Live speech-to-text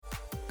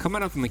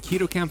Coming up on the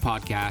Keto Camp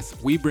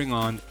podcast, we bring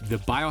on the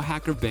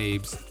Biohacker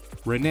babes,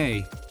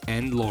 Renee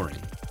and Lauren.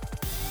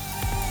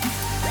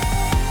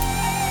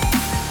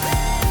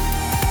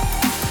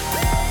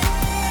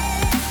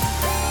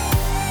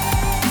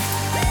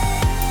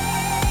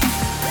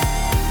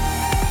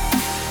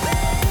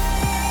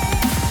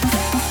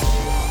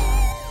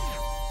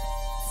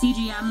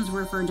 CGMs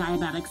were for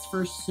diabetics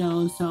for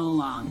so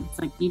long. It's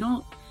like you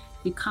don't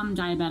become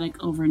diabetic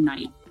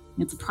overnight.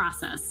 It's a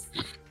process.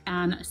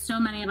 And so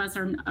many of us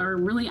are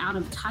really out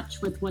of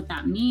touch with what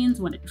that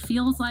means, what it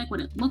feels like, what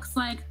it looks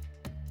like.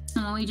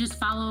 And when we just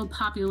follow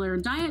popular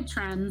diet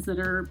trends that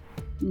are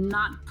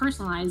not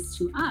personalized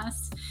to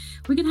us,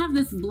 we can have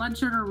this blood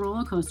sugar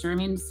roller coaster. I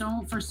mean,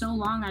 for so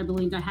long, I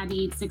believed I had to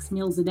eat 6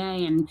 meals a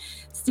day and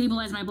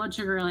stabilize my blood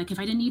sugar. Like if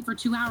I didn't eat for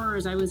 2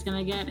 hours, I was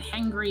going to get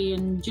hangry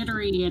and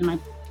jittery and my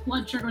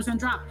blood sugar was going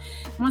to drop.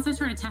 And once I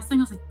started testing,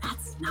 I was like,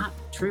 that's not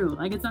true.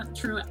 Like, it's not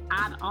true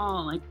at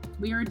all. Like,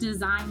 we are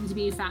designed to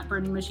be fat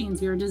burning machines.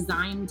 We are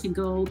designed to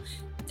go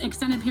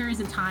extended periods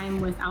of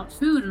time without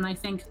food. And I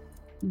think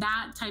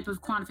that type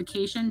of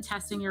quantification,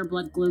 testing your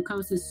blood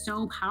glucose, is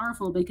so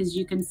powerful because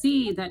you can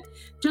see that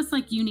just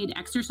like you need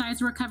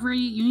exercise recovery,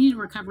 you need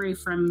recovery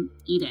from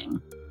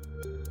eating.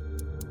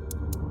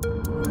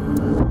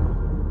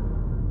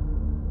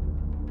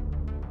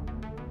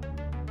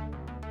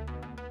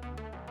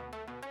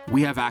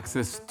 We have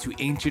access to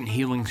ancient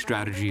healing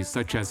strategies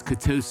such as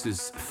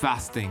ketosis,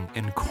 fasting,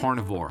 and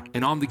carnivore.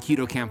 And on the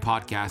Keto Camp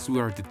podcast,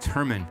 we are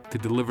determined to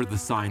deliver the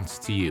science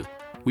to you.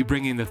 We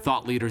bring in the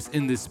thought leaders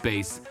in this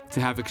space to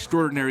have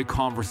extraordinary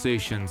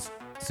conversations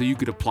so you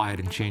could apply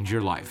it and change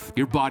your life.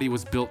 Your body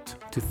was built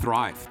to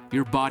thrive.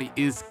 Your body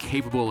is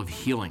capable of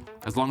healing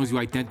as long as you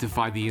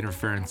identify the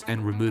interference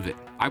and remove it.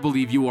 I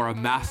believe you are a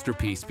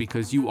masterpiece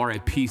because you are a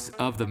piece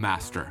of the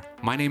master.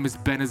 My name is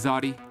Ben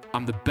Azadi.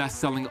 I'm the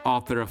best-selling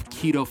author of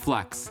Keto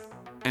Flex,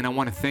 and I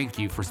want to thank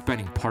you for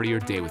spending part of your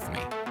day with me.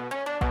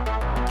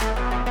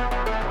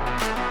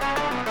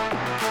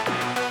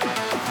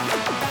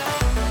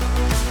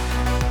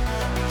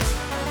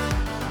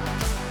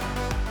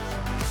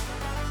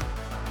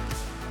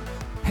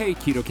 Hey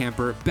Keto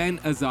Camper, Ben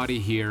Azadi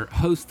here,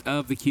 host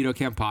of the Keto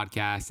Camp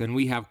podcast, and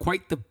we have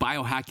quite the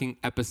biohacking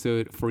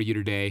episode for you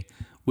today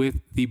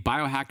with the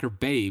Biohacker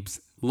babes,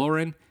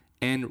 Lauren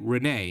and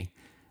Renee.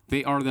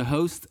 They are the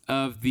host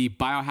of the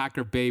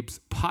Biohacker Babes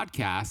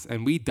podcast,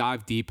 and we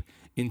dive deep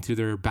into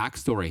their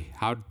backstory.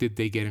 How did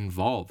they get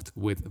involved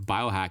with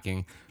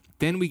biohacking?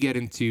 Then we get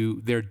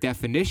into their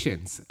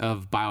definitions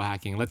of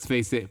biohacking. Let's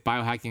face it,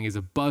 biohacking is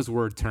a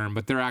buzzword term,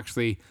 but they're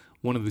actually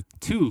one of the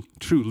two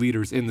true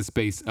leaders in the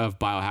space of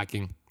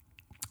biohacking.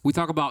 We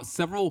talk about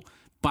several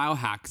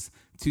biohacks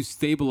to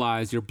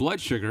stabilize your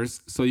blood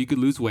sugars so you could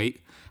lose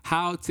weight,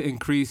 how to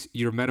increase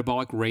your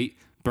metabolic rate,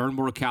 burn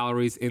more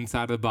calories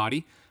inside of the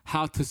body,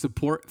 how to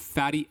support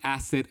fatty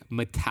acid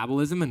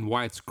metabolism and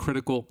why it's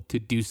critical to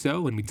do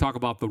so. And we talk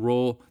about the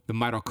role the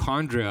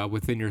mitochondria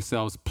within your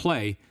cells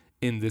play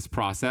in this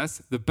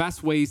process, the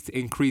best ways to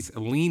increase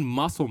lean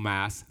muscle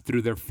mass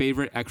through their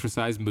favorite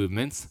exercise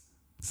movements,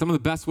 some of the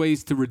best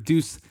ways to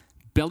reduce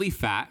belly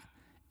fat,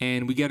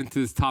 and we get into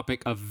this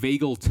topic of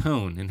vagal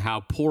tone and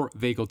how poor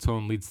vagal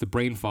tone leads to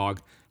brain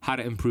fog, how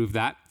to improve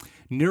that.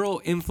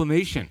 Neural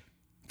inflammation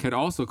could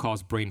also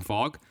cause brain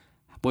fog,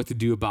 what to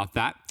do about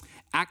that.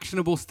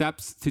 Actionable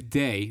steps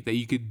today that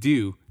you could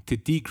do to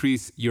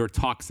decrease your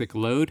toxic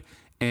load,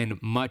 and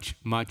much,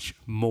 much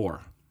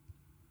more.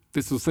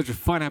 This was such a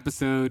fun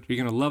episode. You're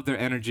going to love their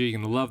energy, you're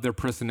going to love their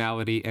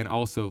personality, and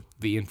also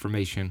the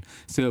information.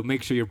 So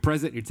make sure you're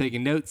present, you're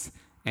taking notes,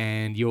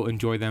 and you'll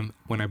enjoy them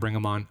when I bring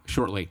them on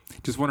shortly.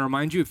 Just want to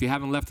remind you, if you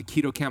haven't left the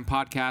Keto Camp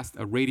podcast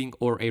a rating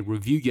or a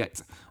review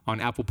yet on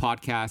Apple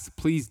Podcasts,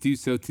 please do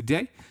so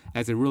today,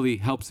 as it really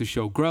helps the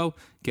show grow,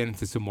 get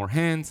into some more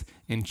hands,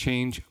 and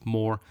change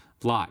more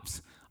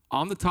lives.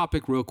 On the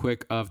topic real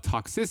quick of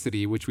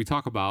toxicity, which we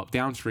talk about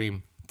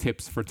downstream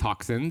tips for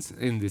toxins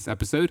in this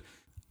episode,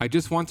 I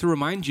just want to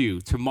remind you,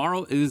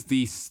 tomorrow is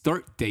the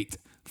start date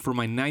for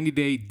my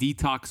 90-day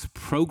detox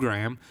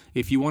program.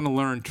 If you want to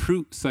learn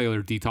true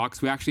cellular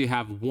detox, we actually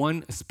have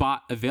one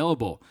spot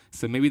available.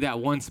 So maybe that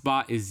one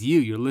spot is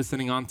you. You're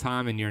listening on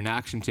time and you're an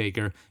action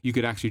taker. You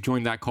could actually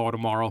join that call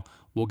tomorrow.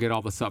 We'll get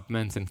all the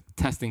supplements and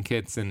testing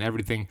kits and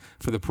everything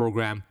for the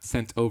program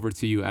sent over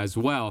to you as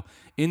well.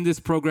 In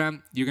this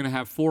program, you're going to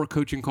have 4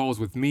 coaching calls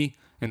with me,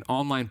 an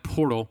online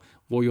portal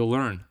where you'll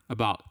learn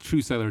about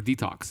true cellular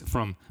detox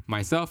from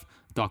myself,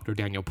 Dr.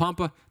 Daniel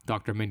Pompa,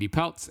 Dr. Mindy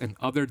Peltz, and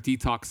other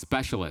detox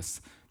specialists.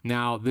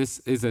 Now, this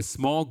is a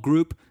small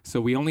group,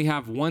 so we only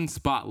have one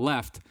spot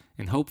left,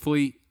 and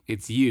hopefully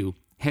it's you.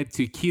 Head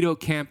to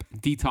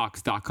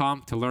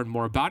ketocampdetox.com to learn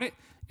more about it.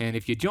 And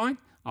if you join,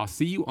 I'll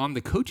see you on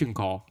the coaching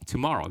call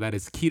tomorrow. That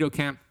is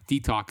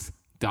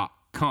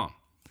ketocampdetox.com.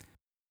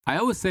 I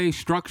always say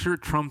structure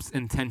trumps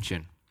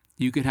intention.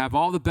 You could have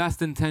all the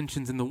best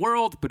intentions in the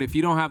world, but if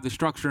you don't have the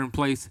structure in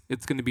place,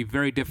 it's going to be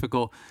very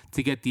difficult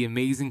to get the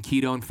amazing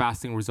keto and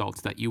fasting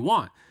results that you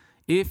want.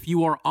 If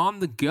you are on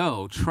the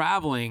go,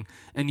 traveling,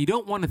 and you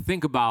don't want to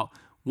think about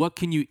what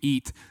can you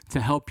eat to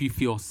help you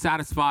feel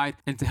satisfied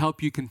and to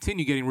help you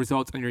continue getting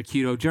results on your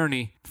keto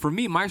journey. For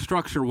me, my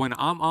structure when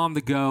I'm on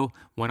the go,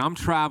 when I'm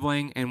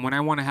traveling, and when I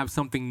want to have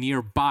something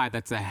nearby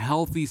that's a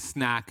healthy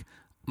snack,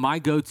 my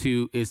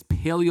go-to is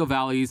Paleo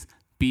Valley's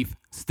beef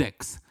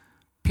sticks.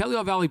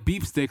 Paleo Valley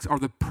beef sticks are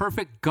the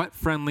perfect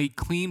gut-friendly,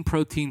 clean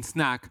protein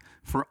snack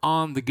for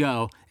on the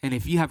go. And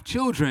if you have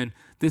children,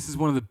 this is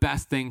one of the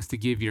best things to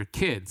give your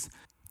kids.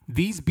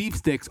 These beef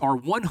sticks are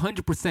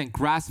 100%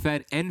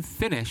 grass-fed and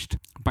finished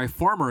by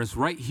farmers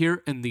right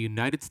here in the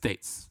United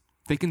States.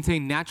 They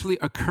contain naturally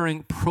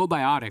occurring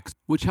probiotics,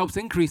 which helps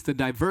increase the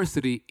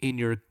diversity in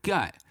your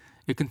gut.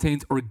 It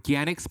contains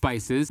organic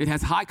spices. It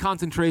has high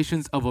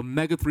concentrations of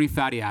omega-3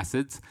 fatty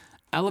acids,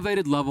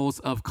 elevated levels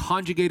of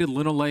conjugated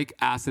linoleic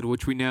acid,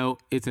 which we know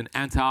is an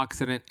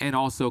antioxidant and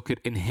also could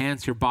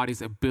enhance your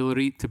body's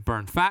ability to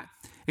burn fat.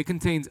 It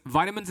contains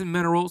vitamins and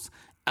minerals,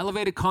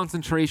 elevated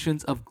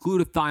concentrations of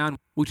glutathione,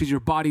 which is your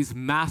body's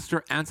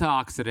master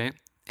antioxidant,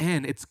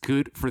 and it's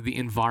good for the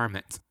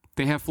environment.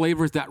 They have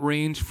flavors that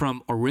range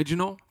from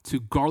original to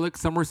garlic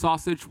summer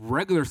sausage,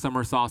 regular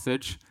summer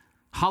sausage,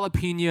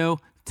 jalapeno,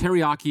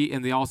 teriyaki,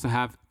 and they also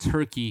have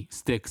turkey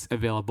sticks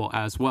available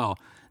as well.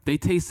 They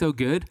taste so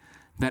good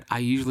that I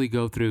usually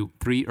go through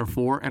 3 or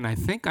 4, and I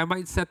think I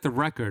might set the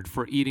record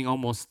for eating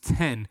almost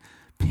 10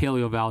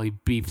 Paleo Valley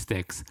beef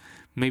sticks.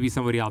 Maybe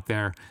somebody out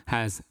there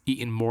has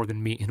eaten more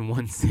than me in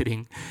one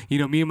sitting. You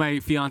know, me and my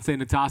fiance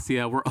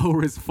Natasha, we're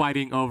always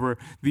fighting over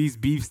these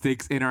beef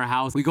sticks in our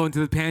house. We go into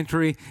the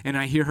pantry and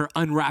I hear her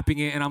unwrapping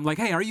it and I'm like,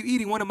 hey, are you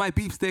eating one of my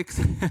beef sticks?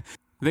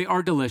 They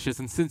are delicious.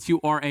 And since you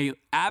are an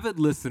avid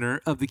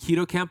listener of the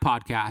Keto Camp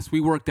podcast,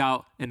 we worked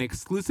out an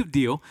exclusive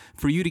deal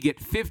for you to get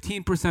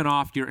 15%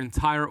 off your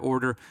entire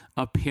order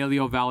of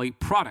Paleo Valley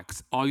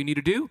products. All you need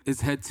to do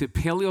is head to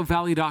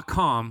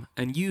paleovalley.com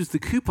and use the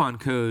coupon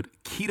code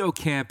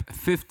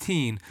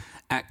KetoCamp15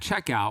 at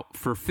checkout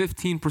for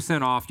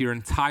 15% off your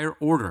entire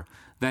order.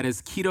 That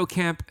is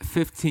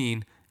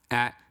KetoCamp15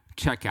 at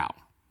checkout.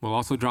 We'll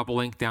also drop a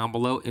link down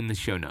below in the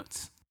show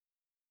notes.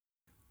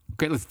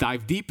 Okay, let's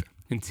dive deep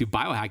into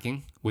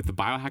biohacking with the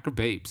Biohacker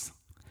Babes.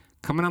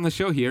 Coming on the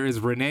show here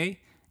is Renee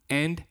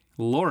and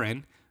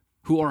Lauren,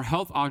 who are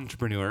health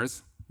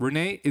entrepreneurs.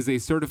 Renee is a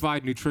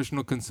certified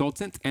nutritional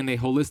consultant and a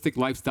holistic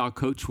lifestyle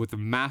coach with a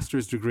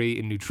master's degree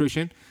in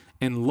nutrition.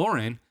 And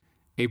Lauren,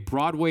 a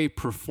Broadway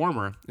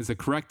performer, is a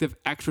corrective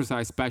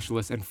exercise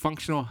specialist and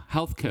functional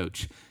health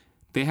coach.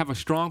 They have a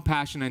strong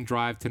passion and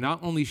drive to not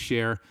only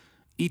share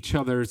each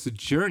other's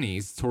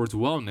journeys towards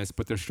wellness,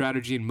 but their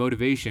strategy and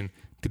motivation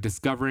to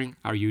discovering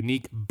our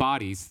unique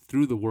bodies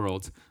through the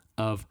world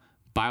of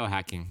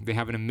biohacking. They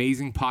have an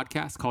amazing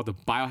podcast called the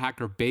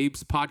Biohacker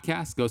Babes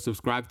podcast. Go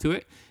subscribe to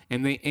it.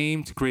 And they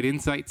aim to create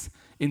insights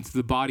into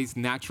the body's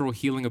natural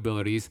healing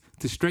abilities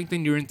to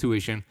strengthen your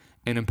intuition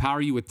and empower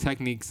you with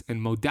techniques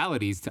and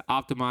modalities to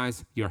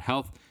optimize your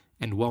health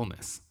and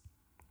wellness.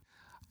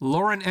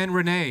 Lauren and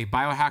Renee,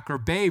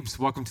 Biohacker Babes,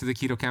 welcome to the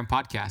Keto Camp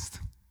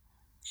podcast.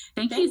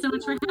 Thank you so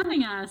much for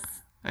having us.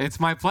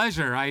 It's my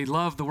pleasure. I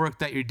love the work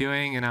that you're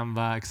doing, and I'm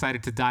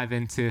excited to dive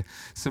into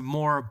some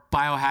more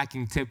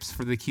biohacking tips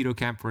for the keto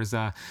campers.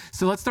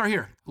 So let's start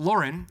here.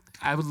 Lauren,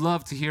 I would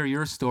love to hear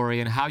your story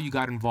and how you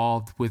got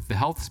involved with the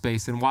health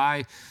space, and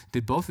why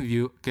did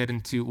you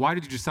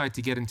decide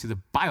to get into the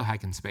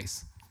biohacking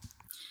space?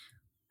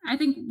 I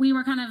think we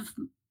were kind of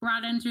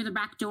brought in through the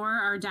back door.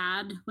 Our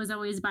dad was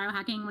always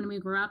biohacking when we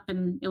grew up,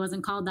 and it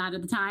wasn't called that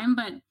at the time,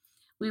 but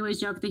we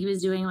always joked that he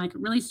was doing like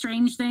really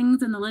strange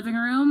things in the living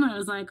room. And I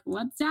was like,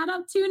 what's dad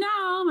up to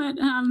now? But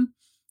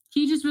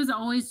he just was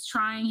always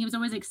trying. He was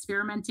always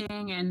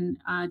experimenting and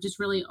just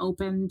really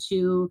open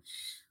to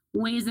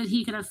ways that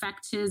he could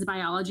affect his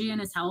biology and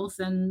his health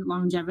and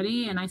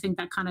longevity. And I think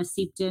that kind of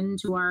seeped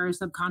into our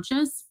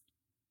subconscious.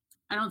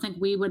 I don't think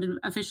we would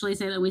officially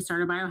say that we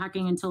started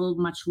biohacking until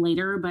much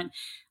later, but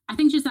I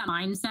think just that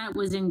mindset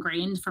was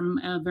ingrained from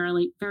a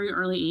very, very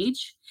early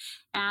age.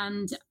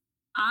 And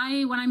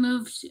when I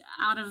moved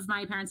out of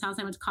my parents' house,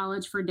 I went to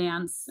college for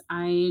dance.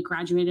 I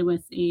graduated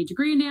with a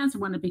degree in dance. I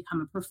wanted to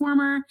become a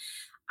performer.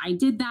 I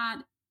did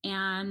that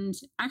and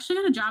actually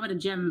got a job at a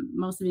gym,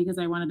 mostly because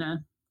I wanted a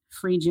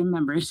free gym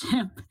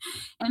membership.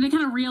 And they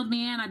kind of reeled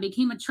me in. I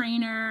became a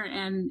trainer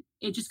and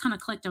it just kind of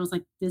clicked. I was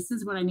like, this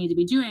is what I need to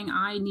be doing.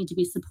 I need to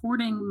be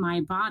supporting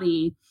my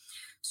body,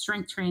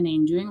 strength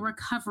training, doing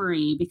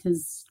recovery,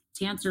 because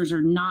dancers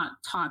are not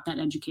taught that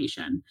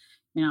education.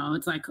 You know,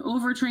 it's like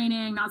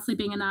overtraining, not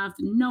sleeping enough.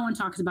 No one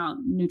talks about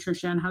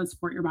nutrition, how to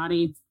support your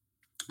body.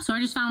 So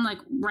I just found like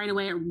right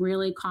away, it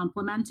really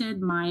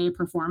complemented my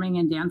performing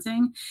and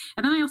dancing.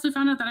 And then I also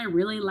found out that I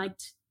really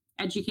liked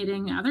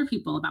educating other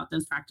people about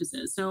those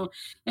practices. So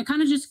it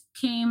kind of just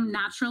came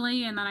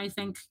naturally. And then I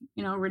think,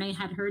 Renee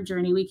had her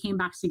journey. We came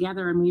back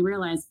together and we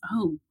realized,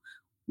 oh,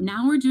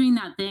 now we're doing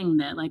that thing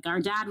that like our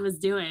dad was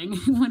doing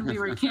when we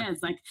were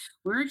kids. Like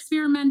we're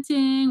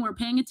experimenting, we're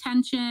paying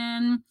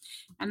attention.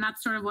 And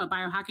that's sort of what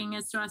biohacking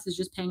is to us, is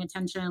just paying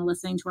attention and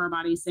listening to our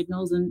body's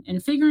signals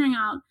and figuring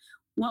out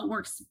what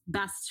works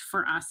best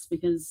for us,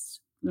 because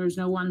there's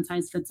no one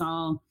size fits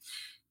all.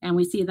 And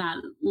we see that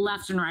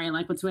left and right,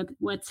 like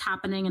what's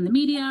happening in the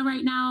media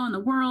right now in the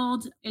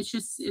world.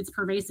 It's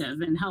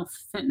pervasive in health,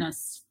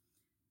 fitness,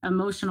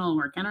 emotional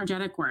work,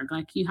 energetic work.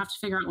 Like you have to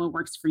figure out what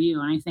works for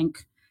you. And I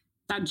think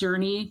that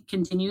journey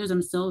continues.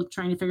 I'm still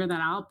trying to figure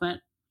that out, but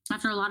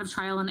after a lot of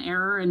trial and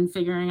error and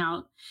figuring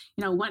out,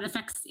 what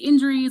affects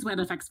injuries, what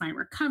affects my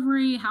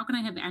recovery, how can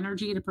I have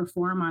energy to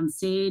perform on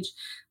stage?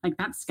 Like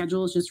that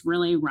schedule is just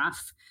really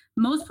rough.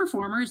 Most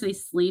performers, they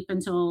sleep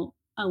until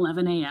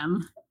 11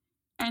 a.m.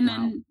 And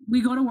then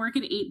we go to work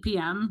at 8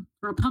 p.m.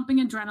 We're pumping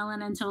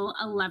adrenaline until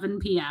 11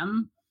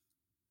 p.m.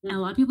 And a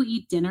lot of people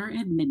eat dinner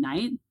at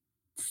midnight,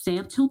 stay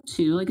up till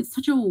 2. Like it's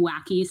such a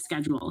wacky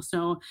schedule.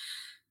 So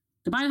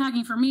the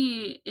biohacking for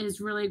me is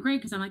really great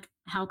because I'm like,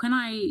 how can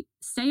I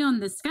stay on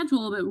this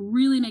schedule, but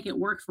really make it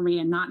work for me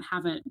and not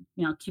have it,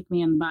 kick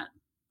me in the butt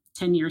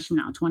 10 years from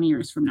now, 20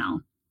 years from now.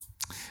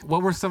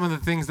 What were some of the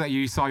things that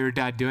you saw your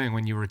dad doing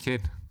when you were a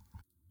kid?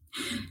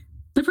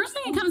 The first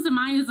thing that comes to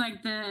mind is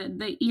like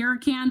the ear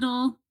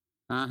candle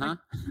like,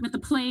 with the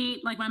plate.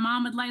 Like my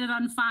mom would light it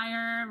on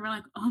fire. We're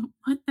like, oh,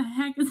 what the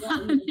heck is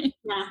happening?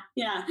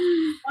 Yeah.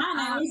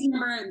 And I always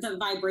remember the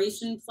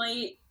vibration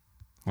plate.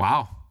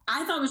 Wow.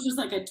 I thought it was just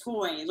like a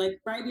toy. Like,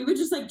 right? We would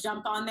just like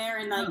jump on there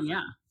and like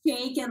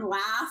shake and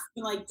laugh.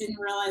 And, like didn't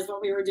realize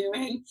what we were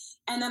doing.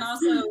 And then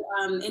also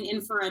an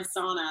infrared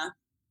sauna.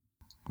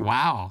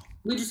 Wow.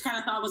 We just kind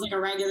of thought it was like a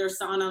regular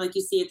sauna like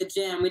you see at the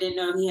gym. We didn't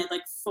know he had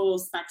like full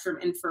spectrum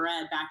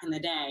infrared back in the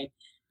day.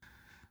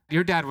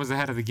 Your dad was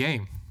ahead of the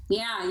game.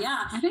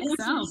 Yeah. I think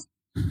so.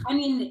 I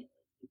mean,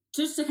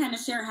 just to kind of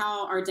share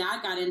how our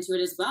dad got into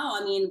it as well.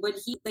 I mean, when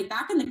he, like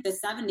back in the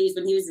 70s,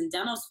 when he was in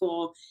dental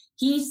school,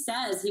 he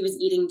says he was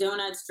eating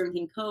donuts,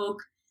 drinking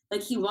Coke.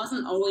 Like he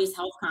wasn't always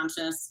health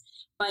conscious.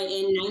 But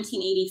in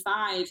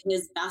 1985,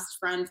 his best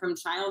friend from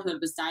childhood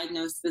was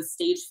diagnosed with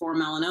stage 4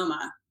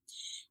 melanoma.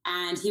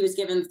 And he was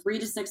given 3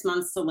 to 6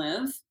 months to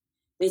live.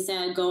 They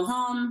said, go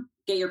home,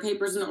 get your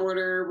papers in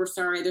order. We're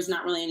sorry, there's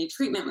not really any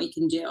treatment we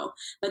can do.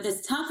 But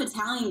this tough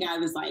Italian guy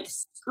was like,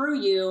 screw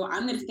you,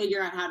 I'm going to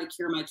figure out how to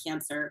cure my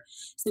cancer.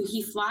 So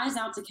he flies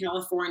out to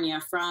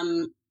California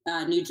from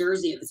New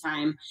Jersey at the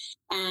time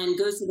and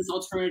goes to this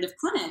alternative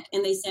clinic.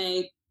 And they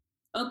say,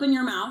 open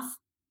your mouth.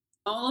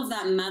 All of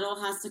that metal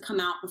has to come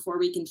out before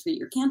we can treat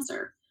your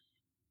cancer.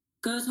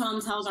 Goes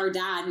home, tells our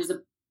dad,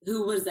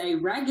 who was a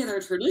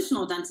regular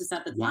traditional dentist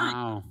at the time.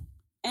 Wow.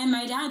 And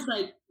my dad's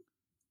like,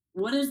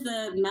 what does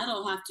the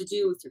metal have to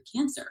do with your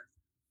cancer?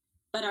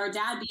 But our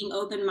dad being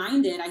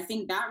open-minded, I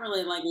think that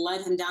really like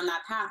led him down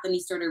that path. And he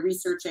started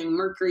researching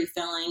mercury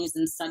fillings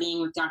and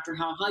studying with Dr.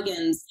 Hal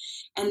Huggins.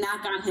 And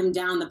that got him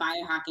down the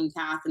biohacking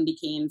path and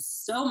became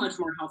so much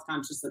more health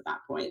conscious at that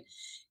point.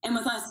 And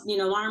with us,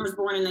 Lauren was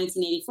born in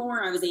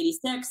 1984. I was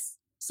 86.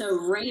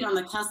 So right on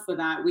the cusp of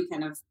that, we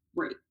kind of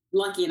were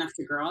lucky enough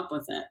to grow up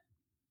with it.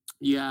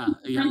 Yeah.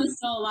 His friend is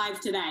still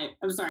alive today.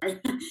 I'm sorry.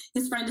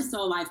 His friend is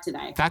still alive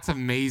today. That's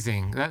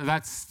amazing.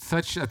 That's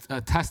such a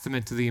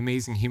testament to the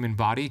amazing human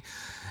body.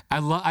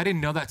 I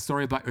didn't know that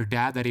story about your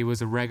dad, that he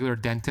was a regular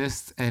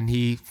dentist and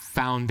he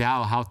found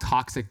out how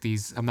toxic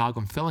these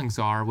amalgam fillings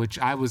are, which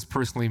I was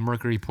personally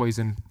mercury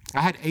poisoned.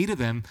 I had 8 of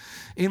them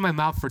in my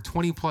mouth for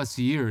 20 plus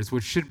years,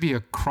 which should be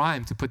a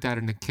crime to put that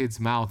in a kid's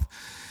mouth.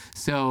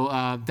 So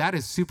that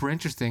is super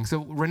interesting.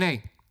 So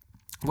Renee,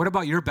 what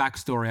about your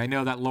backstory? I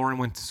know that Lauren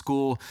went to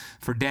school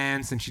for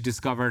dance and she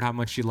discovered how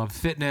much she loved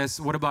fitness.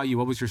 What about you?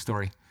 What was your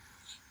story?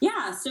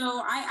 Yeah,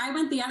 so I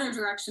went the other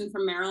direction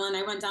from Maryland.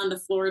 I went down to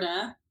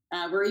Florida,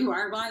 where you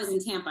are. Well, I was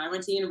in Tampa. I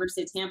went to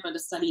University of Tampa to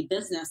study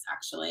business,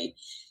 actually.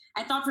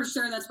 I thought for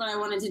sure that's what I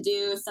wanted to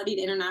do. Studied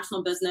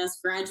international business,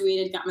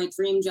 graduated, got my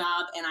dream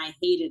job, and I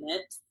hated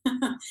it.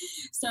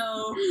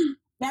 So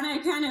then I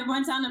kind of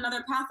went down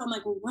another path. I'm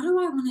like, well, what do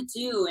I want to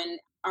do? And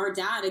our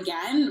dad,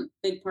 again,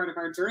 big part of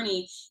our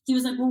journey, he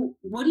was like, well,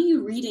 what are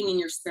you reading in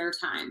your spare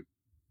time?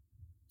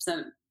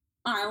 So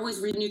I always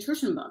read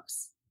nutrition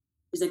books.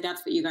 He's like, that's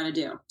what you got to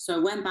do. So I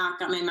went back,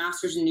 got my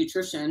master's in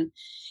nutrition.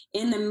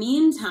 In the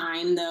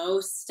meantime,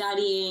 though,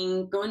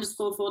 studying, going to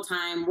school full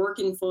time,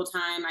 working full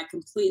time, I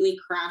completely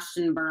crashed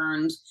and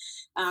burned.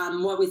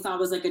 What we thought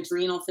was like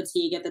adrenal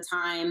fatigue at the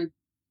time.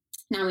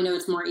 Now we know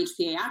it's more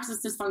HPA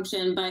axis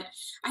dysfunction, but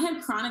I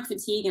had chronic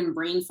fatigue and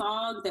brain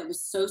fog that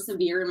was so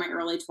severe in my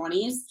early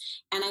 20s.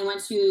 And I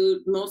went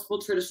to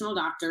multiple traditional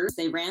doctors.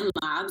 They ran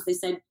labs. They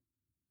said,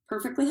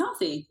 perfectly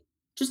healthy.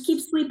 Just keep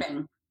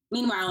sleeping.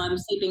 Meanwhile, I'm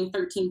sleeping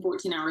 13,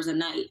 14 hours a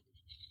night.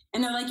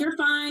 And they're like, you're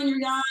fine.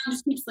 You're young.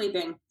 Just keep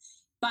sleeping.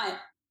 But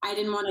I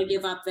didn't want to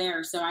give up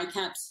there. So I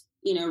kept,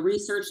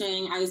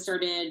 researching. I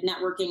started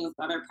networking with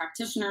other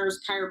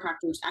practitioners,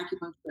 chiropractors,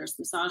 acupuncturists,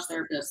 massage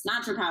therapists,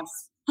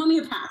 naturopaths,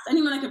 homeopaths,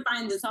 anyone I could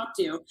find to talk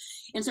to,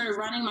 and started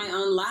running my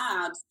own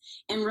labs.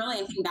 And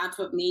really, I think that's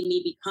what made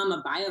me become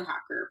a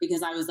biohacker,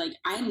 because I was like,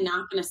 I'm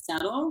not going to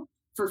settle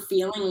for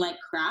feeling like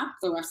crap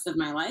the rest of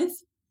my life.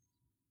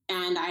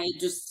 And I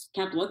just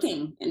kept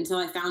looking until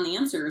I found the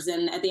answers.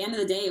 And at the end of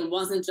the day, it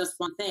wasn't just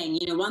one thing.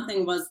 One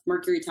thing was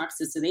mercury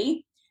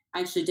toxicity.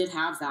 I actually did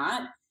have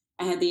that.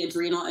 I had the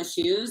adrenal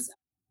issues.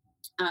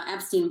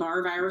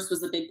 Epstein-Barr virus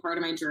was a big part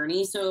of my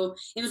journey. So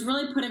it was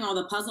really putting all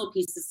the puzzle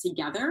pieces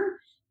together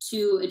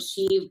to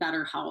achieve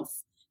better health.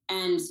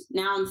 And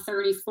now I'm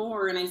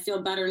 34 and I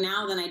feel better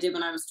now than I did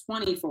when I was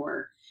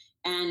 24.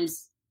 And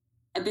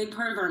a big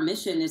part of our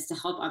mission is to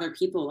help other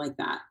people like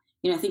that.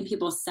 I think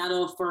people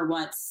settle for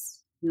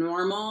what's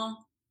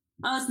normal.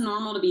 Oh, it's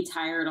normal to be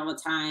tired all the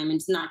time and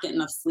to not get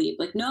enough sleep.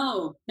 Like,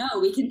 no,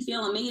 we can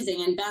feel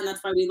amazing. And Ben,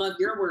 that's why we love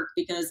your work,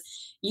 because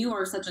you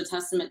are such a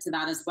testament to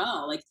that as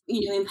well. Like,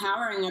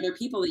 empowering other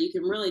people that you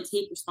can really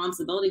take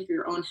responsibility for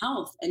your own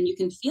health and you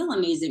can feel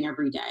amazing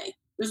every day.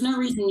 There's no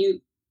reason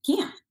you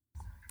can't.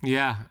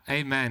 Yeah,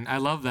 amen. I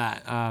love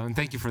that. And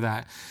thank you for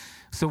that.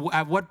 So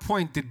at what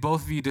point did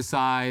both of you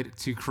decide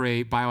to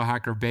create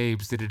Biohacker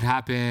Babes? Did it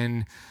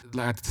happen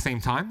at the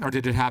same time? Or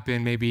did it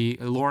happen maybe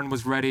Lauren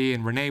was ready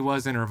and Renee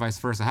wasn't, or vice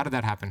versa? How did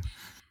that happen?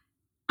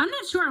 I'm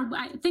not sure.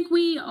 I think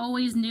we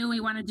always knew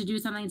we wanted to do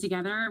something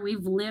together.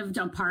 We've lived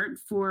apart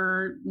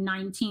for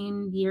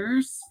 19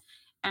 years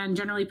and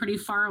generally pretty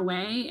far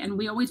away. And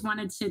we always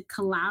wanted to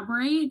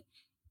collaborate.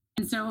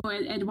 And so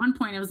at one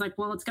point I was like,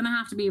 well, it's going to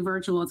have to be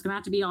virtual. It's going to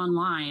have to be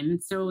online.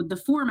 So the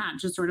format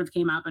just sort of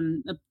came up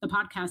and the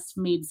podcast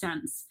made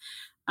sense.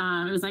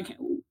 It was like,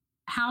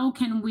 how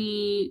can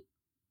we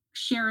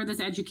share this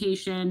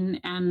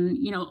education and,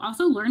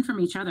 also learn from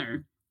each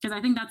other? Because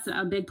I think that's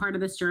a big part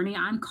of this journey.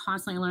 I'm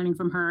constantly learning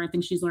from her. I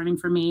think she's learning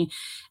from me.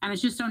 And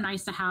it's just so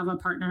nice to have a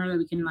partner that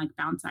we can like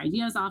bounce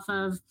ideas off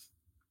of.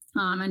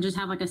 And just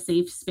have like a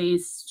safe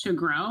space to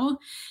grow.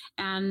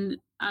 And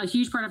a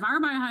huge part of our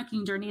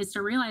biohacking journey is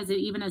to realize that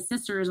even as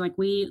sisters, like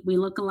we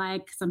look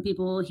alike. Some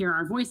people hear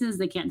our voices,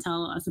 they can't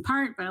tell us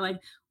apart, but like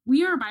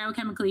we are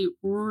biochemically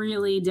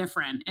really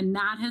different. And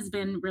that has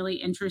been really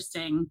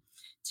interesting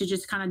to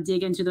just kind of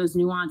dig into those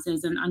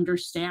nuances and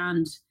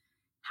understand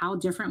how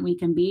different we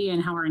can be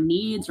and how our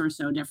needs are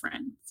so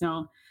different.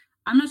 So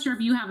I'm not sure if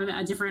you have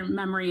a different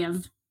memory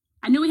of,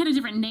 I know we had a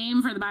different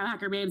name for the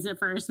Biohacker Babes at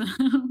first.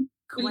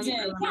 We did.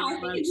 Yeah, I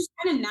think it just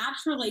kind of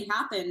naturally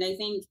happened. I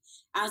think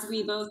as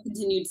we both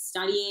continued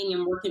studying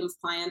and working with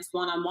clients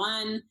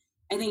one-on-one,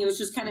 I think it was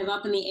just kind of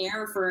up in the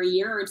air for a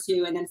year or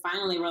two. And then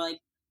finally we're like,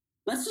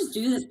 let's just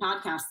do this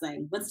podcast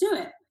thing. Let's do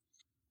it.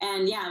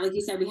 And yeah, like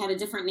you said, we had a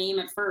different name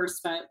at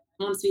first, but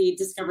once we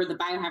discovered the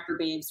Biohacker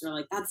Babes, we're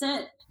like, that's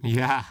it.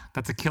 Yeah,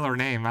 that's a killer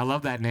name. I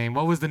love that name.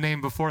 What was the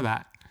name before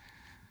that?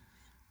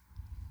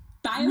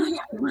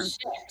 Biohacker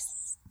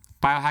Chicks.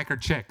 Biohacker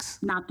Chicks.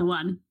 Not the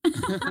one.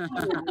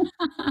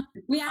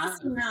 We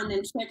asked around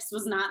and chicks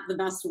was not the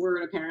best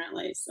word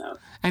apparently. So.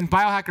 And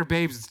Biohacker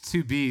Babes is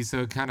 2 B's,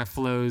 so it kind of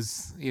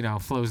flows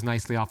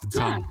nicely off the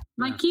tongue.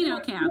 Like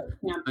keto camp.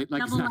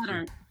 Like double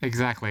letter.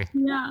 Exactly.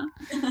 Yeah.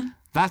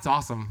 That's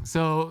awesome.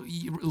 So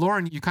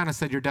Lauren, you kind of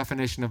said your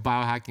definition of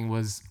biohacking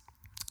was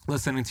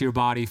listening to your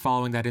body,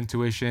 following that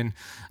intuition.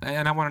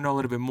 And I want to know a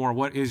little bit more.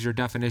 What is your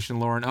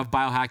definition, Lauren, of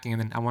biohacking? And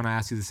then I want to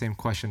ask you the same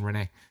question,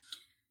 Renee.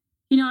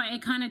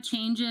 It kind of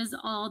changes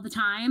all the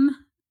time.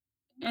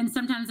 And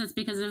sometimes it's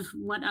because of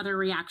what other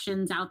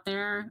reactions out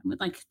there, with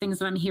like things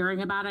that I'm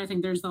hearing about it. I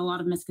think there's a lot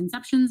of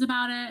misconceptions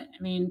about it.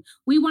 I mean,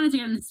 we wanted to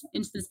get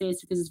into the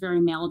space because it's very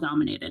male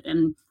dominated.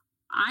 And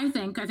I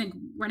think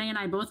Renee and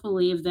I both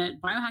believe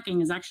that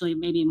biohacking is actually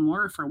maybe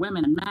more for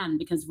women and men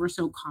because we're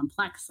so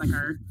complex, like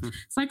our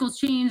cycles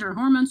change, our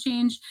hormones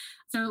change.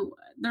 So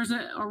there's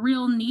a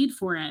real need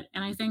for it.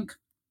 And I think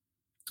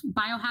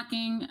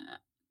biohacking,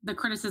 the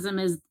criticism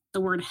is the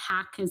word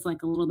hack is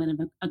like a little bit of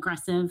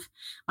aggressive.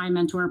 My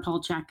mentor,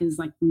 Paul Chek, is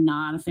like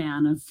not a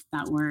fan of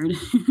that word.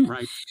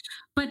 Right.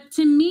 But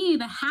to me,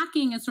 the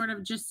hacking is sort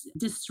of just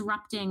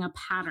disrupting a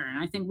pattern.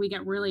 I think we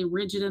get really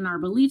rigid in our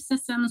belief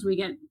systems. We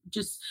get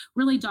just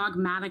really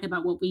dogmatic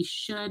about what we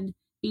should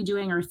be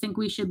doing or think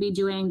we should be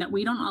doing, that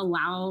we don't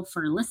allow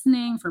for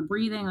listening, for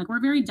breathing. Like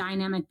we're very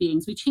dynamic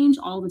beings. We change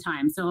all the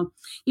time. So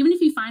even if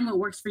you find what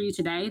works for you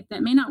today,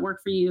 that may not work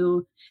for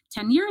you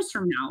 10 years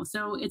from now.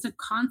 So it's a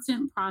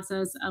constant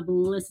process of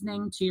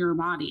listening to your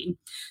body.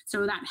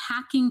 So that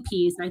hacking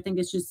piece, I think,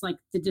 is just like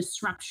the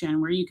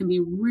disruption where you can be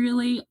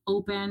really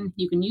open.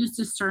 You can use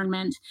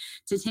discernment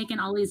to take in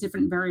all these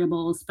different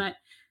variables, but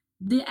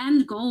the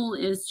end goal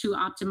is to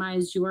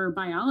optimize your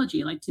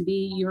biology, like to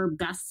be your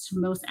best,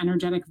 most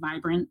energetic,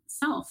 vibrant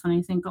self. And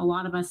I think a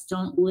lot of us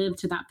don't live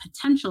to that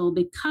potential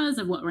because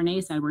of what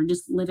Renee said. We're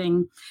just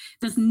living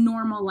this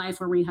normal life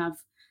where we have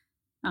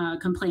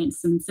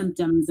complaints and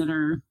symptoms that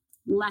are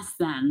less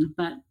than,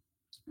 but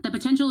the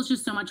potential is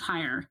just so much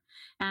higher.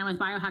 And with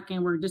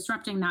biohacking, we're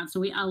disrupting that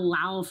so we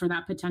allow for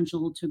that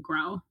potential to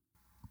grow.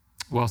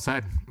 Well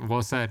said.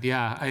 Well said.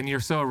 Yeah. And you're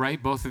so right,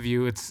 both of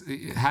you. It's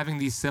having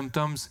these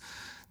symptoms.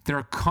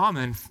 They're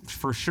common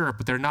for sure,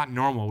 but they're not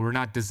normal. We're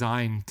not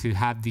designed to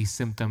have these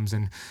symptoms,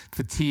 and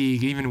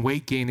fatigue, even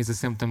weight gain is a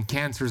symptom.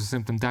 Cancer is a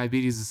symptom.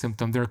 Diabetes is a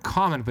symptom. They're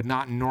common, but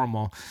not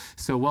normal.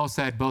 So well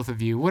said, both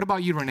of you. What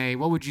about you, Renee?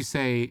 What would you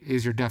say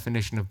is your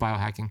definition of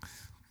biohacking?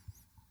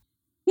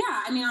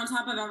 Yeah, I mean, on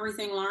top of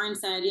everything Lauren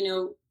said,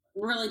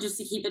 really just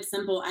to keep it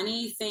simple,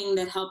 anything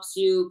that helps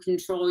you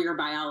control your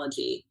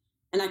biology.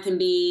 And that can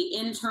be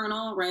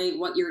internal, right?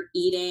 What you're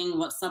eating,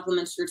 what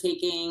supplements you're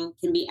taking,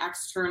 can be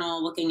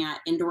external, looking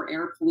at indoor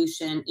air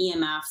pollution,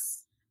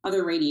 EMFs,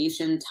 other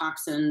radiation,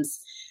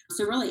 toxins.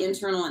 So really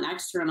internal and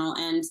external.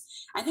 And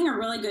I think a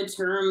really good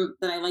term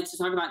that I like to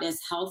talk about is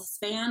health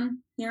span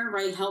here,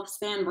 right? Health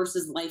span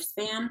versus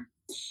lifespan.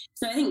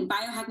 So I think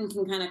biohacking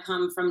can kind of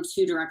come from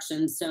two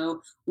directions.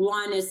 So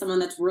one is someone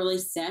that's really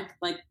sick,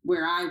 like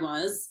where I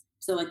was.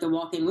 So like the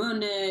walking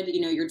wounded,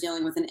 you're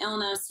dealing with an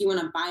illness, you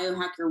want to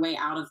biohack your way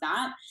out of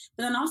that,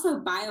 but then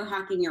also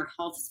biohacking your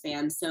health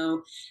span.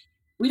 So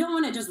we don't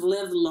want to just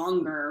live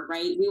longer,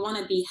 right? We want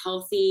to be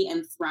healthy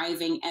and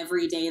thriving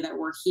every day that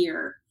we're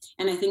here.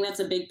 And I think that's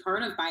a big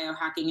part of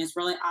biohacking is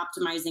really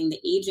optimizing the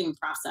aging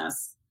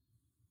process.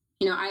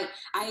 I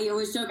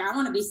always joke, I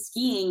want to be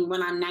skiing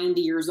when I'm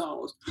 90 years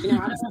old. I don't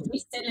want to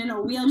be sitting in a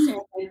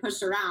wheelchair and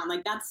push around.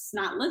 Like that's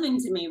not living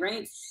to me,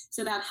 right?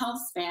 So that health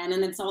span,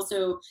 and it's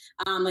also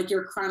like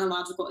your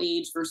chronological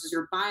age versus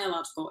your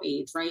biological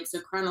age, right? So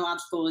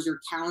chronological is your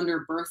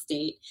calendar birth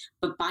date,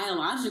 but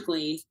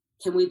biologically,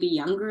 can we be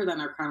younger than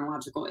our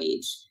chronological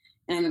age?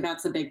 And I think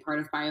that's a big part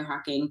of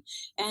biohacking.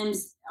 And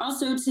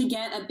also to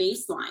get a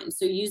baseline.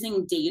 So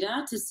using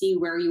data to see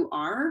where you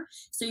are.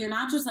 So you're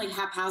not just like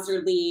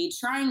haphazardly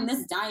trying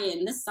this diet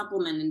and this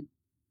supplement and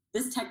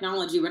this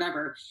technology,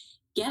 whatever.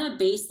 Get a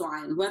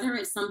baseline, whether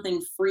it's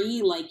something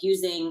free, like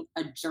using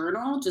a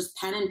journal, just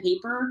pen and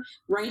paper,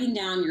 writing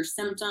down your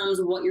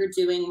symptoms, what you're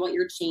doing, what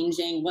you're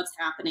changing, what's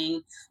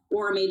happening,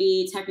 or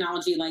maybe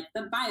technology like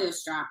the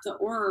BioStrap, the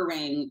Aura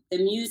Ring, the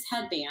Muse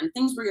headband,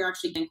 things where you're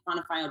actually getting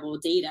quantifiable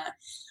data,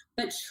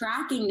 but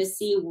tracking to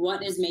see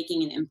what is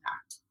making an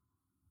impact.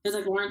 Because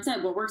like Lauren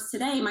said, what works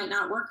today might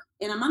not work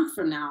in a month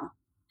from now.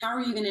 How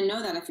are you going to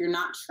know that if you're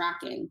not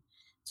tracking?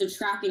 So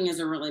tracking is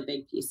a really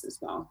big piece as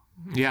well.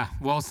 Yeah,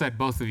 well said,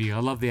 both of you. I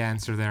love the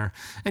answer there.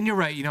 And you're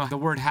right, the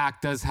word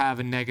hack does have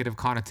a negative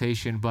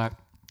connotation, but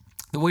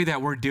the way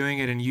that we're doing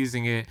it and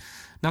using it,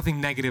 nothing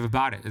negative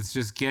about it. It's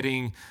just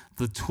getting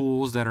the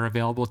tools that are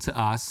available to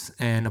us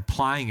and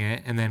applying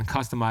it and then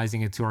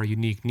customizing it to our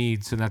unique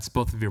needs. So that's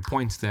both of your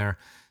points there.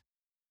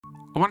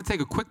 I want to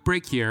take a quick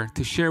break here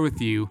to share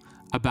with you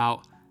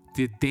about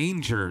the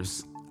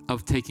dangers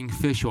of taking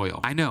fish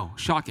oil. I know,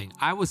 shocking.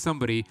 I was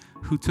somebody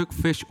who took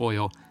fish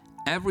oil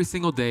every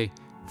single day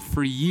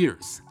for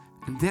years.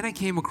 And then I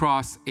came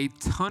across a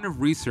ton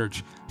of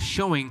research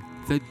showing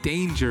the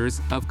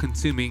dangers of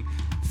consuming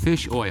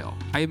fish oil.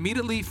 I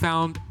immediately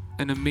found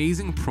an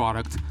amazing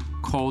product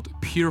called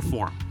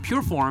Pureform.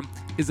 Pureform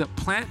is a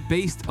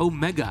plant-based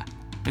omega.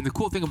 And the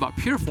cool thing about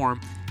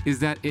Pureform is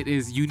that it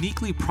is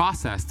uniquely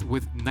processed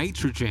with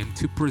nitrogen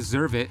to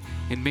preserve it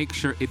and make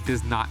sure it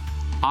does not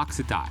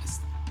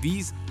oxidize.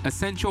 These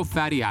essential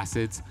fatty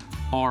acids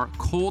are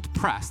cold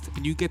pressed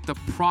and you get the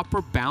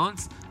proper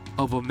balance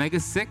of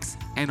omega-6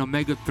 and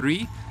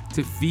omega-3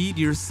 to feed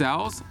your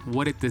cells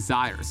what it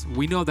desires.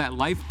 We know that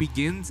life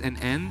begins and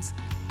ends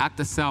at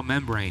the cell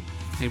membrane.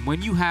 And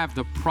when you have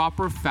the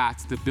proper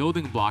fats, the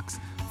building blocks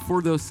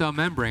for those cell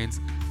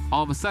membranes,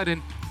 all of a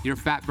sudden your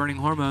fat burning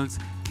hormones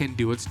can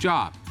do its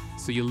job.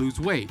 So you lose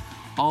weight.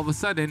 All of a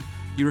sudden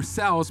your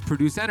cells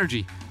produce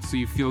energy. So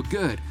you feel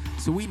good.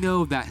 So we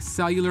know that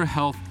cellular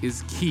health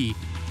is key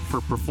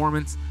for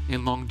performance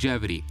and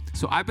longevity.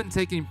 So I've been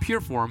taking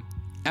Pureform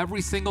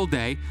every single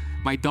day.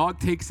 My dog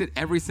takes it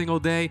every single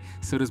day.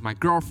 So does my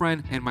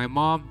girlfriend and my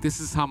mom. This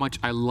is how much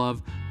I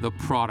love the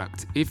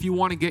product. If you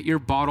want to get your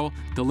bottle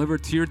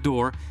delivered to your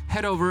door,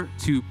 head over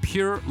to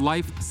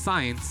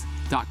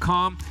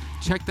purelifescience.com.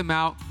 Check them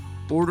out.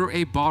 Order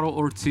a bottle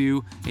or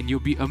two, and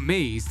you'll be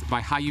amazed by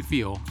how you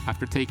feel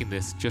after taking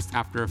this just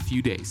after a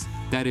few days.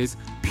 That is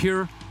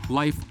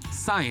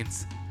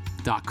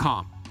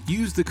purelifescience.com.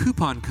 Use the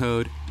coupon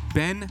code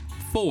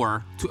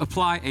BEN4 to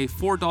apply a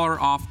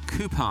 $4 off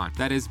coupon.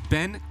 That is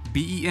BEN,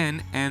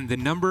 B-E-N, and the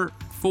number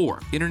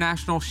 4.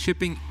 International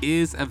shipping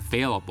is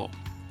available.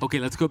 Okay,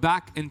 let's go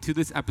back into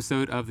this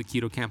episode of the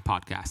Keto Camp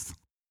podcast.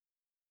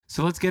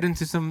 So let's get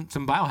into some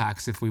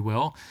biohacks, if we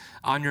will.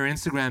 On your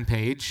Instagram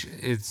page,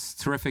 it's a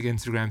terrific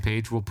Instagram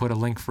page. We'll put a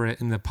link for it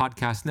in the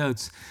podcast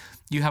notes.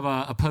 You have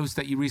a post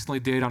that you recently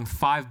did on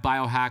 5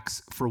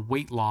 biohacks for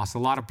weight loss. A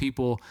lot of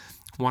people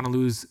want to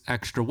lose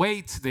extra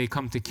weight. They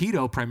come to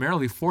keto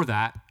primarily for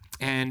that.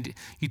 And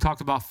you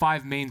talked about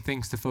 5 main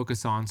things to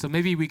focus on. So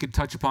maybe we could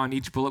touch upon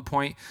each bullet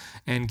point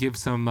and give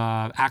some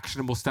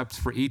actionable steps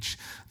for each.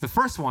 The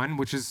first one,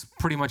 which is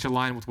pretty much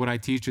aligned with what I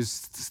teach, is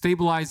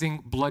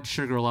stabilizing blood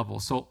sugar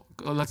levels. So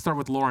let's start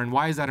with Lauren.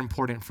 Why is that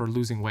important for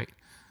losing weight?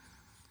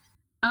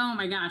 Oh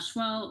my gosh.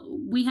 Well,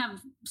 we have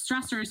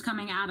stressors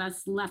coming at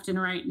us left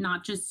and right,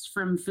 not just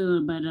from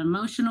food, but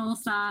emotional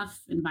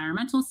stuff,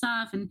 environmental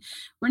stuff. And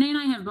Renee and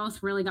I have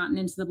both really gotten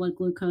into the blood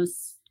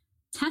glucose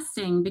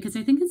testing because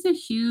I think it's a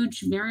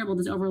huge variable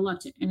that's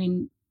overlooked. I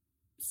mean,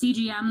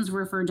 CGMs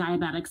were for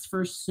diabetics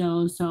for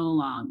so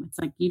long. It's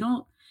like you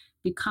don't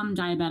become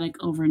diabetic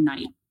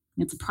overnight.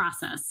 It's a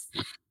process.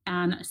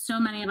 And so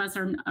many of us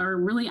are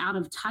really out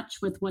of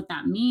touch with what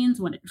that means,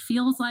 what it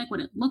feels like, what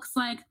it looks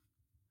like.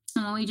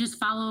 And when we just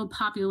follow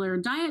popular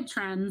diet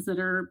trends that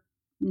are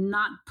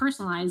not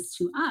personalized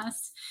to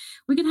us,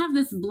 we could have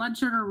this blood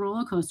sugar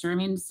roller coaster. I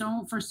mean,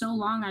 so for so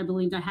long, I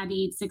believed I had to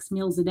eat 6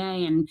 meals a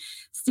day and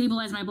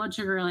stabilize my blood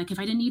sugar. Like if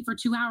I didn't eat for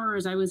 2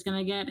 hours, I was going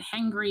to get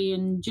hangry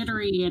and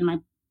jittery and my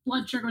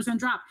blood sugar was going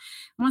to drop.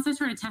 And once I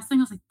started testing,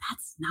 I was like,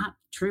 that's not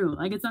true.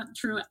 Like it's not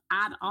true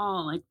at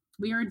all. Like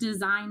we are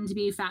designed to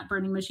be fat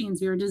burning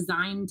machines. We are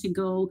designed to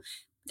go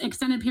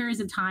extended periods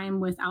of time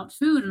without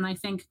food. And I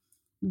think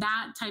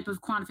that type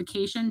of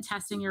quantification,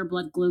 testing your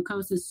blood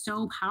glucose, is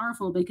so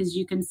powerful because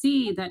you can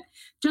see that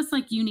just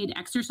like you need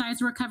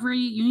exercise recovery,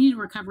 you need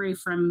recovery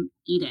from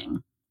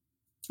eating.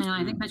 And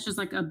I think that's just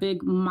like a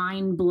big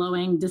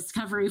mind-blowing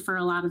discovery for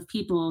a lot of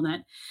people,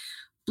 that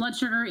blood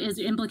sugar is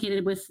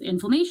implicated with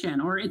inflammation,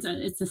 or it's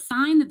a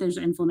sign that there's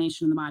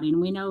inflammation in the body. And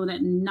we know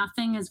that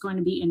nothing is going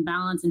to be in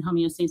balance and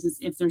homeostasis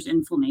if there's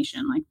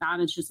inflammation. Like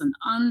that is just an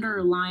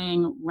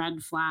underlying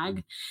red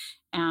flag.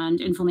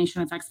 And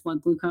inflammation affects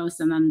blood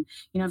glucose. And then,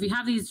 if you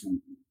have these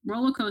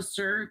roller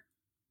coaster,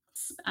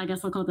 I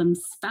guess I'll call them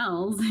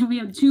spells, we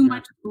have too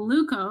much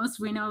glucose,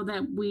 we know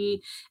that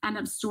we end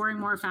up storing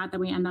more fat that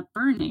we end up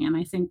burning. And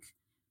I think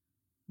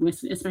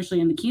especially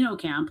in the keto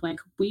camp, like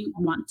we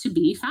want to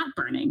be fat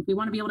burning. We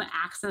want to be able to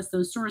access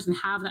those stores and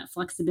have that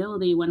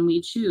flexibility when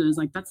we choose.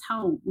 Like that's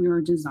how we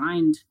were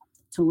designed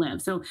to live.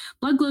 So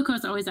blood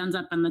glucose always ends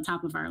up on the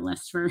top of our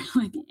list for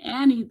like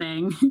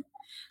anything.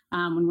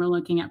 When we're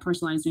looking at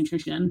personalized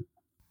nutrition.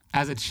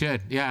 As it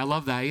should. Yeah, I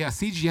love that. Yeah,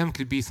 CGM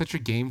could be such a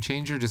game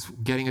changer, just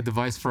getting a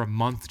device for a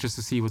month just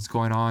to see what's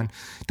going on.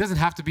 It doesn't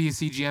have to be a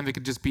CGM. It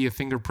could just be a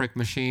finger prick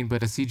machine,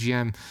 but a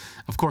CGM,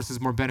 of course,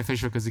 is more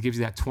beneficial because it gives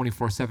you that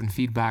 24/7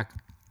 feedback.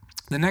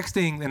 The next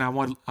thing, and I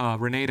want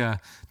Renee to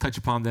touch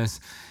upon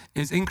this,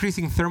 is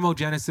increasing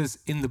thermogenesis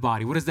in the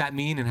body. What does that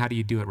mean, and how do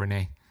you do it,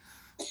 Renee?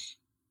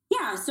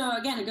 Yeah. So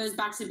again, it goes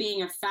back to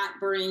being a fat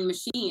burning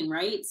machine,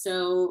 right?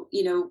 So,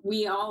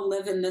 we all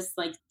live in this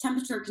like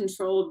temperature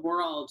controlled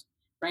world,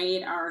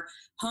 right? Our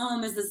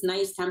home is this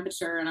nice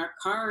temperature and our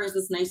car is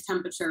this nice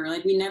temperature.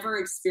 Like we never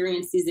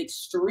experience these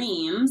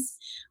extremes,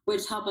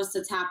 which help us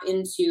to tap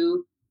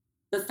into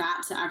the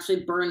fat to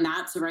actually burn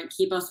that to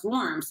keep us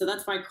warm. So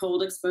that's why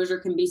cold exposure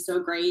can be so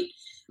great.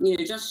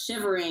 Just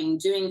shivering,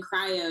 doing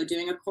cryo,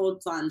 doing a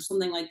cold plunge,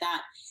 something like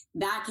that,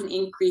 that can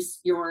increase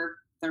your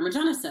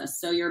thermogenesis,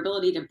 so your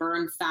ability to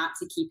burn fat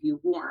to keep you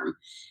warm.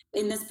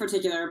 In this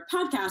particular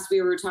podcast,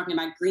 we were talking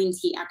about green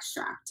tea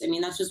extract. I mean,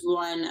 that's just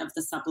one of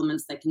the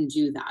supplements that can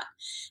do that.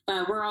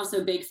 But we're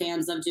also big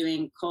fans of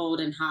doing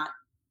cold and hot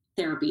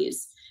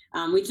therapies.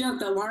 We joke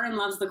that Lauren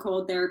loves the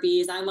cold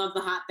therapies. I love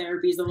the hot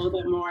therapies a little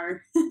bit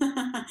more.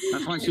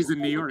 That's why she's in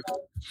New York.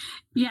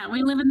 Yeah,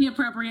 we live in the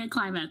appropriate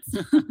climates.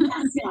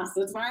 Yes,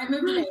 that's why I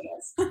moved to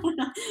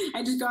Vegas.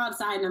 I just go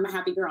outside and I'm a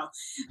happy girl.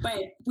 But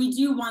we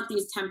do want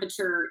these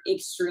temperature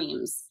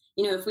extremes.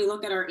 If we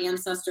look at our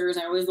ancestors,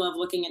 I always love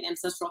looking at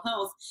ancestral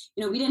health.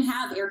 We didn't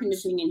have air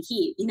conditioning and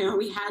heat.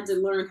 We had to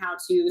learn how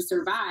to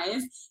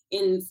survive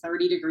in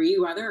 30-degree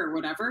weather or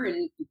whatever,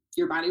 and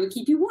your body would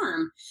keep you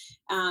warm.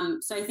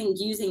 So I think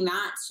using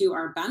that to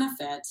our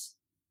benefit,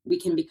 we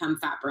can become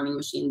fat burning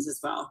machines as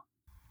well.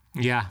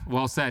 Yeah,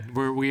 well said.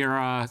 We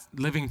are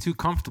living too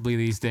comfortably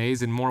these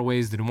days in more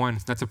ways than one.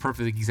 That's a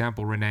perfect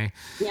example, Renee.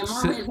 Yeah,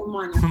 ways than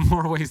one.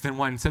 More ways than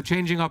one. So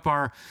changing up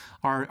our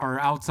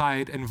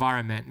outside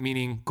environment,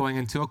 meaning going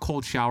into a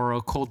cold shower,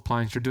 a cold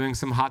plunge, or doing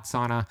some hot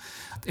sauna,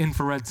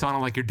 infrared sauna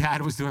like your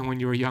dad was doing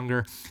when you were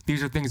younger.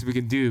 These are things we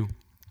can do.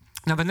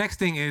 Now, the next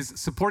thing is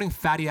supporting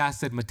fatty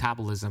acid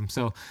metabolism.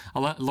 So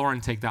I'll let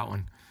Lauren take that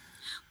one.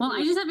 Well,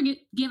 I just have to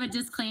give a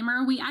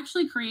disclaimer. We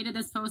actually created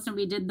this post and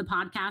we did the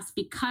podcast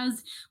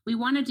because we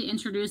wanted to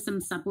introduce some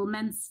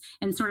supplements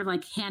and sort of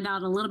like hand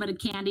out a little bit of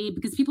candy,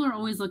 because people are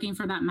always looking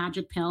for that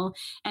magic pill.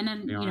 And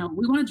then,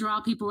 we want to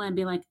draw people in and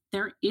be like,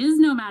 there is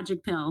no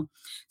magic pill.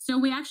 So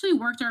we actually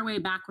worked our way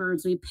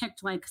backwards. We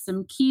picked like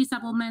some key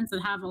supplements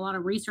that have a lot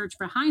of research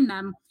behind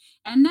them.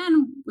 And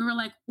then we were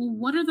like, well,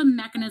 what are the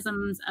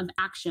mechanisms of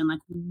action?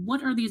 Like,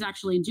 what are these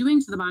actually doing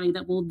to the body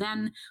that will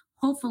then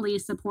hopefully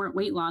support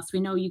weight loss?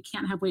 We know you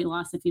can't have weight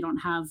loss if you don't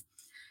have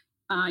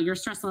your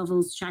stress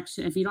levels checked,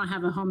 if you don't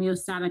have a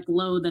homeostatic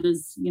load that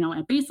is,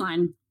 at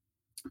baseline.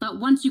 But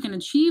once you can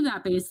achieve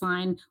that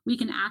baseline, we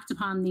can act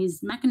upon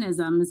these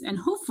mechanisms and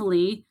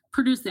hopefully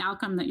produce the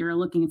outcome that you're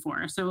looking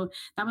for. So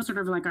that was sort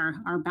of like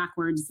our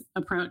backwards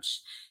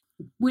approach.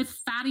 With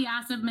fatty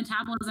acid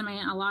metabolism,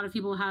 a lot of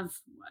people have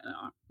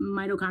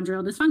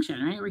mitochondrial dysfunction,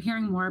 right? We're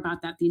hearing more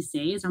about that these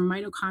days. Our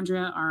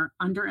mitochondria are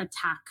under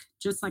attack,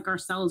 just like our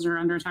cells are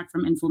under attack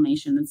from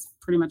inflammation. It's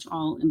pretty much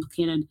all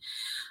implicated.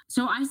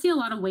 So I see a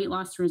lot of weight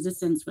loss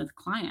resistance with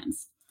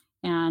clients.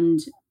 And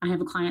I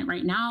have a client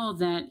right now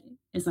that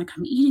is like,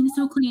 I'm eating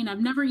so clean.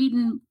 I've never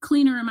eaten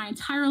cleaner in my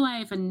entire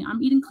life. And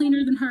I'm eating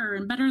cleaner than her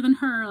and better than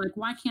her. Like,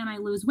 why can't I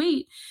lose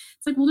weight?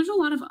 It's like, well, there's a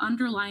lot of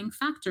underlying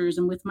factors.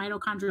 And with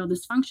mitochondrial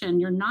dysfunction,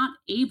 you're not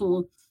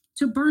able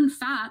to burn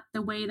fat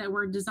the way that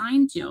we're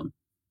designed to.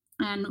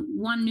 and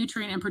one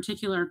nutrient in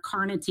particular,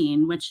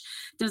 carnitine, which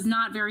does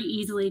not very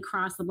easily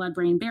cross the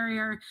blood-brain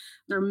barrier.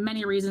 There are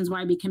many reasons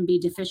why we can be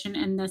deficient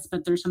in this,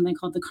 but there's something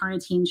called the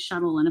carnitine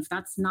shuttle. And if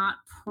that's not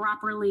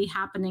properly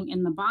happening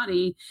in the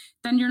body,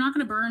 then you're not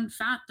going to burn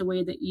fat the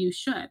way that you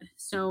should.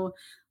 So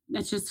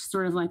that's just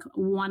sort of like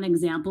one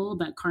example,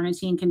 but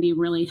carnitine can be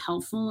really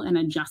helpful in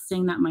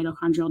adjusting that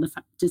mitochondrial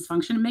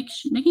dysfunction,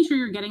 making sure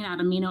you're getting that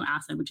amino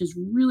acid, which is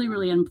really,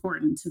 really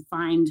important to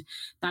find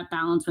that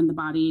balance in the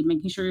body,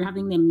 making sure you're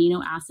having the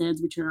amino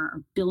acids, which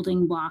are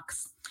building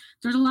blocks.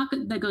 There's a lot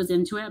that goes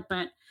into it,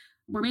 but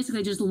we're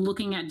basically just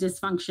looking at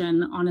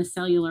dysfunction on a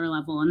cellular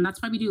level. And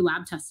that's why we do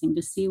lab testing,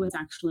 to see what's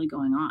actually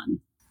going on.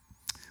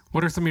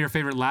 What are some of your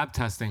favorite lab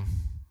testing?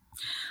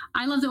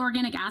 I love the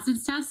organic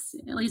acids test.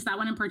 At least that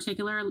one in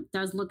particular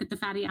does look at the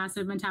fatty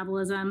acid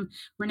metabolism.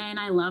 Renee and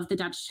I love the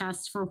Dutch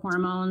test for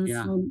hormones.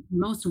 Yeah.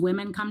 Most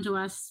women come to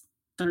us,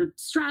 they're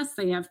stressed,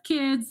 they have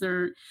kids,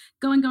 they're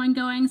going.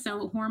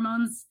 So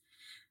hormones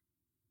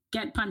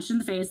get punched in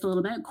the face a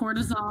little bit.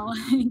 Cortisol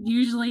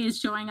usually is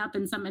showing up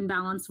in some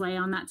imbalanced way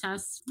on that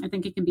test. I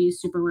think it can be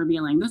super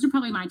revealing. Those are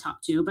probably my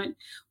top two, but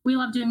we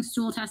love doing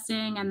stool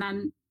testing, and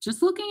then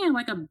just looking at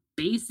like a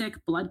basic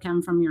blood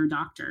chem from your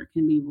doctor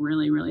can be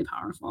really, really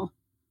powerful.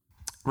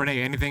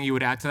 Renee, anything you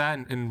would add to that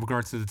in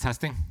regards to the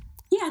testing?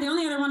 Yeah, the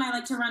only other one I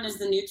like to run is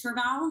the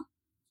Nutrival,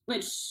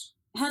 which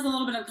has a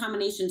little bit of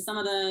combination. Some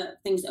of the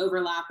things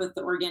overlap with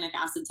the organic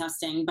acid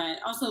testing, but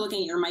also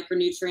looking at your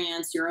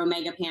micronutrients, your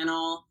omega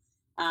panel.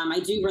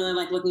 I do really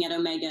like looking at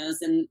omegas.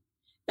 And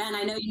Ben,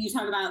 I know you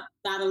talk about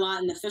that a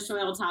lot in the fish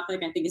oil topic.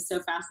 I think it's so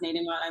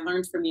fascinating what I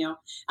learned from you.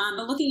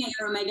 But looking at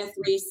your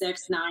omega-3,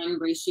 6, 9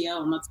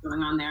 ratio and what's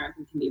going on there, I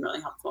think can be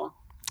really helpful.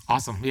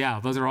 Awesome. Yeah,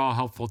 those are all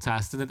helpful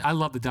tests. And I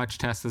love the Dutch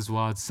test as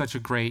well. It's such a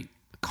great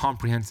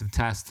comprehensive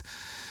test.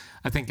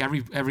 I think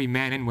every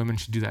man and woman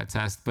should do that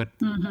test, but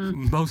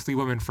mostly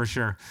women for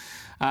sure.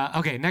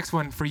 Okay, next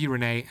one for you,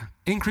 Renee.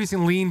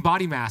 Increasing lean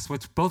body mass,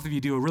 which both of you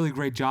do a really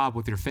great job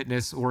with your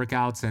fitness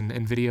workouts and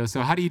videos.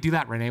 So how do you do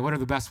that, Renee? What are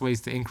the best ways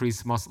to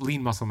increase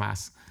lean muscle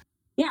mass?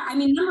 Yeah, I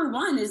mean, number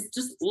one is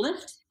just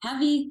lift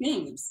heavy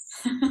things.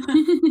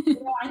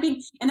 I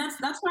think, and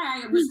that's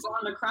why I was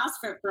drawn to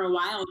CrossFit for a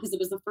while, because it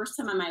was the first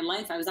time in my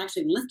life I was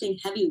actually lifting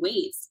heavy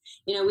weights.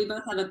 You know, we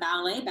both have a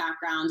ballet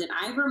background, and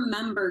I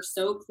remember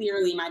so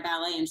clearly my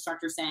ballet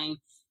instructor saying,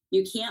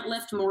 you can't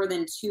lift more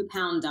than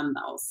 2-pound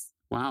dumbbells.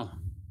 Wow.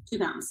 2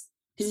 pounds.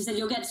 Because he said,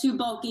 you'll get too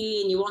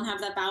bulky and you won't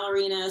have that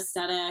ballerina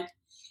aesthetic.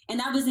 And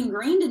that was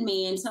ingrained in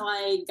me until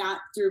I got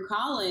through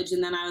college.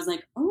 And then I was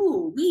like,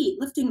 oh, wait,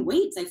 lifting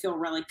weights, I feel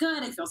really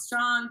good. I feel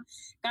strong.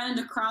 Got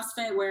into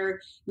CrossFit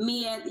where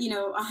me at,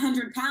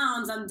 100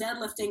 pounds, I'm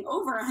deadlifting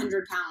over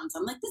 100 pounds.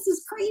 I'm like, this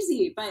is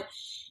crazy. But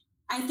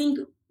I think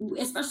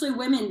especially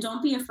women,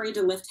 don't be afraid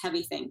to lift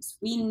heavy things.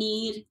 We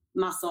need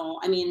muscle.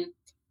 I mean,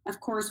 of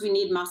course, we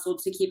need muscle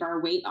to keep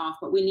our weight off,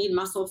 but we need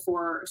muscle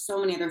for so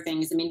many other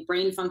things. I mean,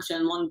 brain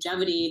function,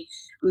 longevity,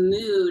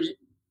 mood,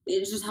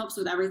 it just helps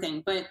with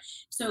everything. But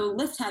so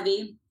lift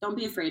heavy, don't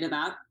be afraid of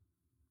that.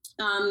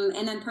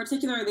 And then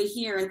particularly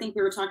here, I think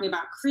we were talking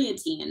about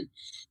creatine.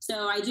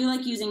 So I do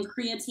like using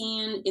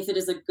creatine if it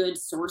is a good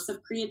source of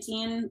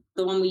creatine.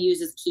 The one we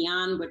use is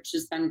Keon, which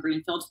is Ben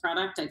Greenfield's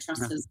product. I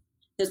trust his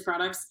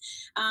products.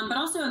 But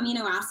also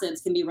amino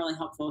acids can be really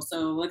helpful.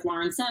 So like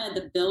Lauren said,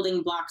 the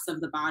building blocks of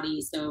the body.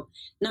 So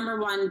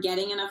number one,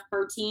 getting enough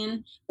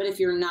protein. But if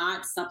you're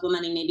not,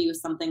 supplementing maybe with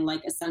something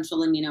like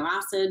essential amino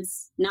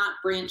acids, not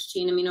branched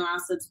chain amino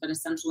acids, but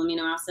essential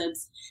amino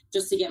acids,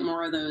 just to get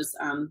more of those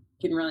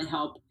can really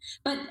help.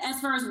 But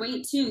as far as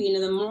weight too,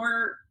 the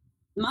more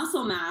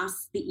muscle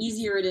mass, the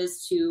easier it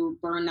is to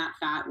burn that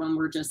fat when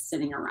we're just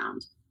sitting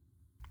around.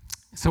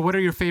 So what are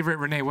your favorite,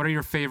 Renee,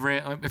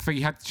 if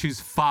you had to choose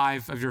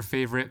 5 of your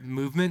favorite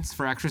movements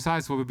for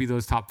exercise, what would be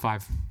those top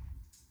 5?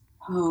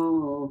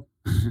 Oh,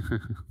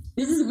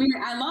 this is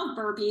weird. I love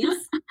burpees.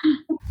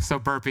 So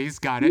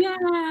burpees, got it. Yeah.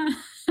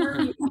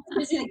 Burpees.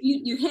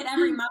 You hit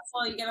every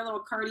muscle, you get a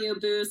little cardio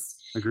boost.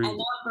 Agreed. I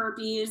love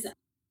burpees.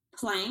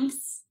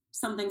 Planks,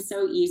 something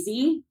so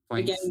easy.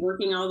 Planks. Again,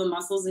 working all the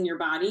muscles in your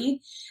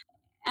body.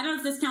 I don't know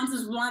if this counts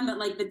as one, but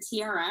like the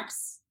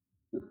TRX.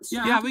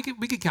 Yeah, we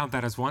could count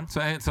that as one.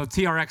 So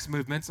TRX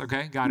movements.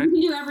 Okay, got it. You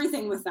can do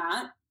everything with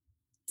that.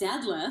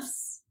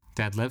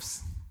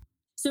 Deadlifts.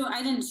 So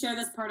I didn't share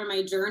this part of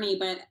my journey,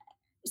 but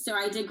so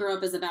I did grow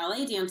up as a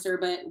ballet dancer,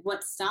 but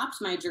what stopped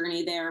my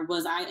journey there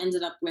was I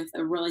ended up with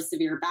a really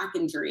severe back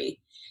injury.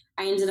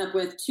 I ended up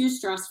with 2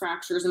 stress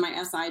fractures in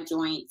my SI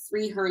joint,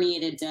 3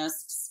 herniated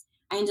discs.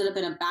 I ended up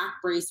in a back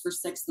brace for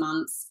 6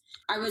 months.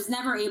 I was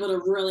never able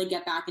to really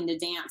get back into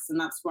dance, and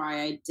that's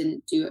why I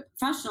didn't do it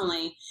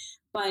professionally.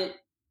 But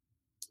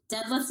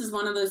deadlifts is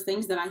one of those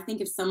things that I think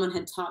if someone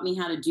had taught me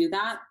how to do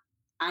that,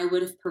 I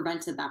would have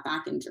prevented that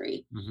back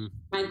injury. Mm-hmm.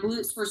 My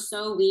glutes were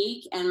so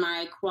weak and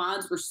my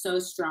quads were so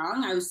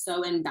strong. I was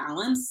so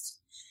imbalanced.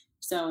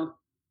 So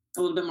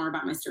a little bit more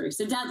about my story.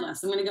 So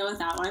deadlifts, I'm going to go with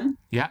that one.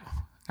 Yeah,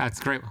 that's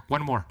great.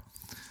 One more,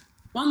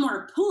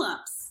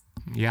 pull-ups.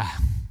 Yeah.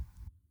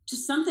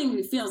 Just something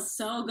that feels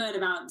so good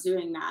about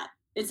doing that.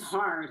 It's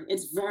hard.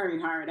 It's very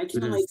hard. I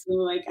can It only is.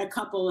 do like a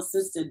couple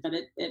assisted, but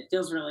it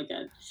feels really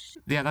good.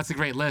 Yeah, that's a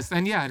great list.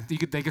 And yeah,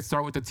 they could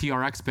start with the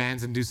TRX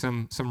bands and do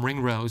some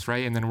ring rows,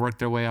 right? And then work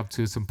their way up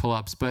to some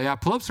pull-ups. But yeah,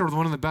 pull-ups are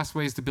one of the best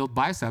ways to build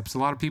biceps. A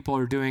lot of people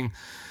are doing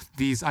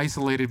these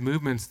isolated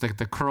movements, like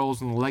the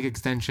curls and the leg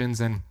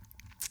extensions, and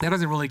that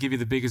doesn't really give you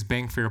the biggest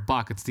bang for your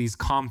buck. It's these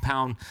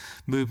compound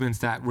movements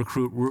that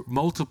recruit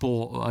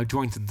multiple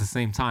joints at the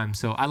same time.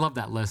 So I love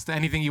that list.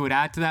 Anything you would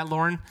add to that,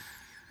 Lauren?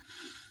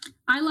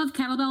 I love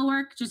kettlebell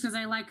work just because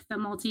I like the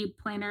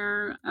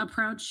multi-planar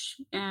approach.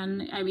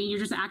 And I mean, you're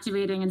just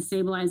activating and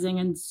stabilizing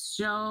in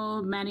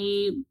so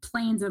many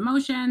planes of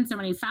motion, so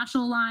many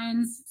fascial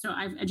lines. So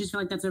I just feel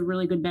like that's a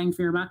really good bang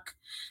for your buck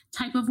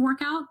type of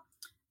workout.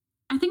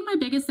 I think my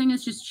biggest thing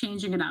is just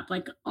changing it up,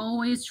 like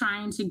always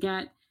trying to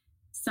get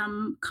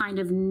some kind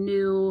of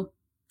new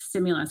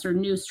stimulus or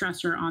new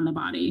stressor on the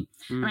body.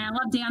 I mean, I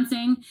love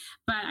dancing,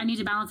 but I need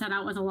to balance that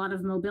out with a lot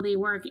of mobility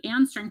work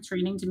and strength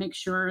training to make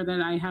sure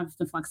that I have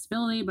the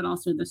flexibility, but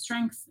also the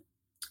strength.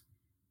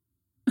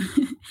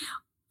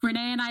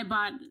 Renee and I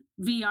bought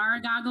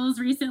VR goggles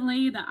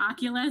recently, the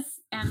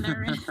Oculus, and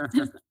there is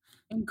this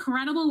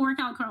incredible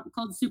workout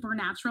called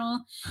Supernatural.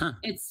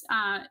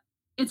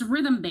 It's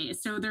rhythm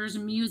based. So there's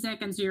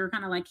music. And so you're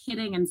kind of like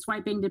hitting and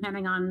swiping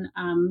depending on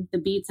the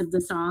beats of the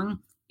song.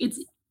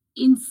 It's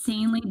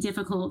insanely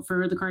difficult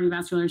for the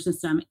cardiovascular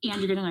system. And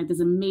you're getting like this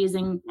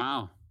amazing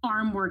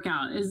arm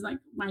workout is like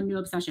my new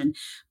obsession.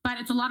 But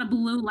it's a lot of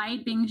blue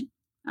light being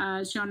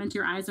shown into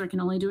your eyes. So I can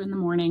only do it in the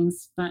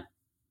mornings. But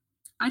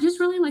I just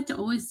really like to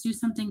always do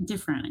something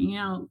different. You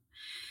know,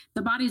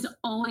 the body's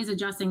always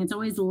adjusting. It's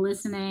always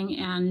listening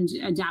and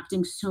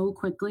adapting so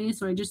quickly.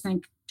 So I just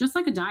think, just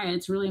like a diet,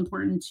 it's really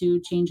important to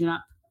change it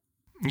up.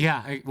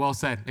 Yeah, well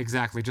said.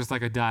 Exactly. Just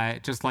like a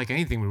diet, just like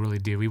anything we really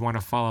do, we want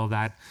to follow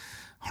that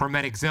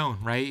hormetic zone,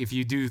 right? If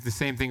you do the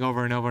same thing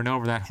over and over and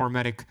over, that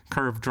hormetic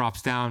curve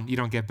drops down. You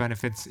don't get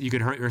benefits. You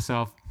could hurt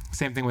yourself.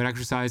 Same thing with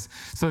exercise.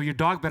 So your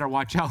dog better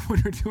watch out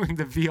when you're doing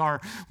the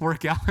VR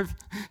workout.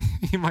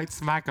 You might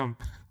smack him.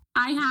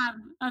 I have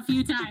a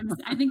few times.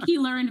 I think he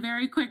learned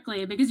very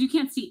quickly because you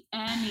can't see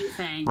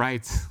anything.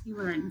 Right. He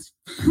learned.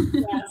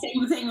 Yeah,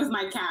 same thing with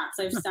my cats.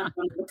 I've stepped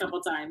on it a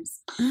couple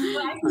times.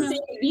 But I can say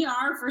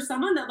VR for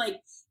someone that like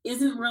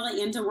isn't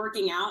really into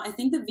working out. I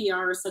think the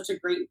VR is such a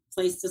great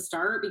place to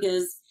start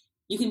because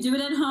you can do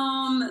it at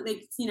home.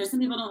 Like, you know,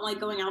 some people don't like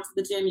going out to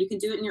the gym. You can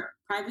do it in your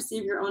privacy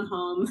of your own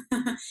home.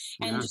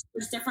 And just,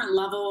 there's different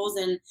levels.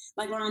 And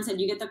like Lauren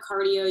said, you get the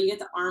cardio, you get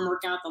the arm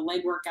workout, the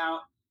leg workout.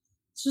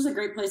 It's just a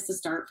great place to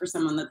start for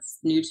someone that's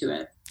new to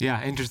it.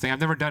 Yeah, interesting. I've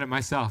never done it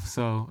myself.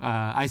 So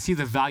I see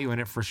the value in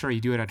it for sure.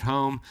 You do it at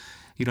home.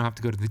 You don't have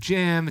to go to the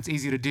gym. It's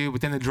easy to do.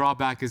 But then the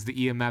drawback is the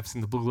EMFs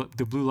and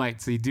the blue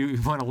light. So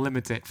you want to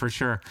limit it for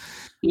sure.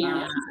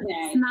 Yeah,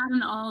 it's not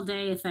an all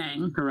day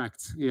thing.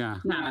 Correct. Yeah.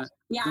 No.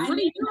 Yeah. What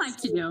do you like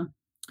to do?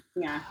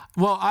 Yeah.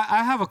 Well,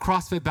 I have a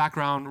CrossFit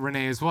background,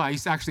 Renee, as well. I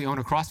used to actually own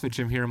a CrossFit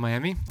gym here in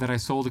Miami that I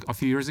sold a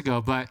few years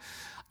ago. But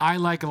I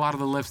like a lot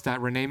of the lifts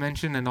that Renee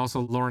mentioned, and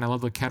also Lauren, I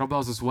love the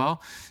kettlebells as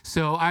well.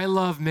 So I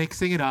love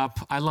mixing it up.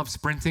 I love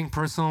sprinting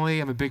personally.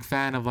 I'm a big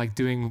fan of like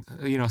doing,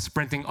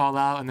 sprinting all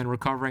out and then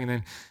recovering and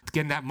then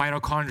getting that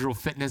mitochondrial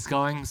fitness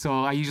going.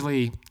 So I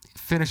usually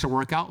finish a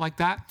workout like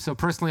that. So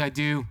personally, I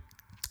do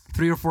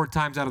 3 or 4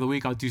 times out of the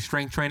week, I'll do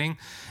strength training,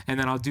 and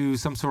then I'll do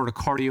some sort of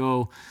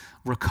cardio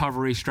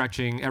recovery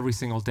stretching every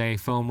single day,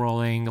 foam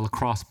rolling,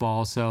 lacrosse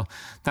ball. So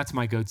that's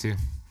my go-to.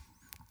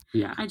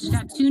 Yeah. I just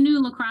got 2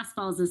 new lacrosse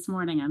balls this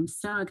morning. I'm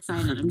so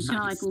excited. I'm just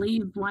gonna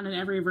leave one in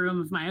every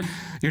room of my.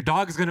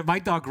 My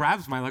dog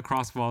grabs my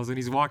lacrosse balls and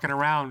he's walking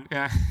around.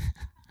 Yeah.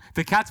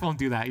 The cats won't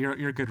do that.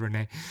 You're good,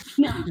 Renee.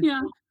 Yeah.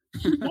 One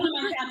of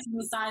my cats is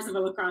the size of a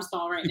lacrosse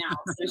ball right now,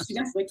 so she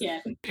definitely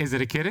can. Is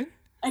it a kitten?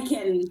 A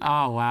kitten.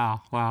 Oh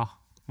wow.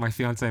 My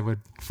fiance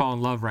would fall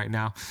in love right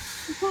now.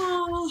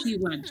 Oh, she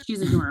would.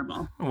 She's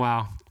adorable.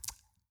 Wow.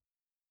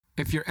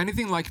 If you're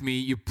anything like me,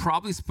 you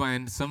probably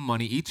spend some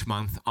money each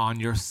month on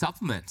your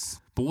supplements.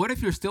 But what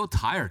if you're still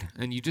tired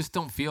and you just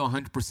don't feel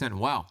 100%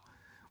 well?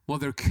 Well,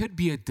 there could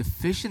be a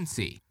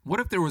deficiency. What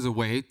if there was a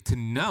way to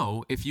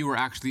know if you were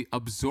actually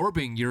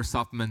absorbing your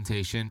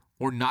supplementation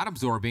or not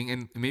absorbing,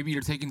 and maybe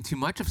you're taking too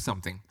much of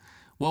something?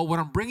 Well, what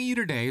I'm bringing you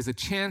today is a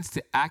chance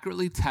to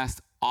accurately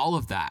test all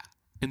of that.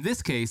 In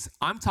this case,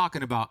 I'm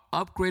talking about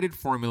upgraded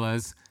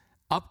formulas,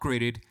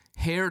 upgraded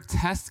hair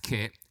test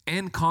kit,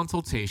 and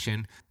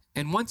consultation.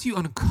 And once you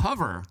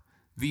uncover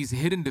these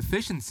hidden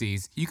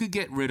deficiencies, you could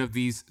get rid of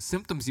these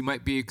symptoms you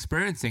might be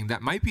experiencing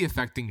that might be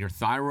affecting your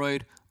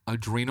thyroid,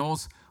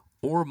 adrenals,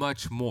 or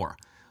much more.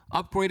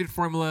 Upgraded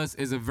Formulas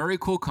is a very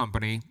cool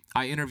company.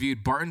 I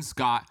interviewed Barton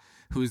Scott,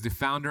 who is the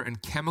founder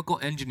and chemical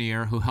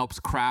engineer who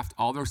helps craft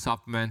all their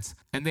supplements.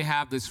 And they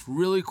have this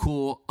really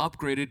cool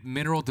upgraded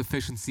mineral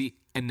deficiency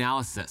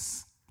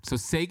analysis. So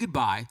say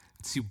goodbye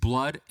to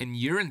blood and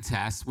urine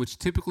tests, which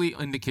typically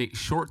indicate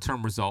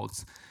short-term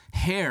results.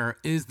 Hair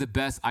is the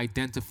best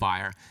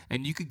identifier,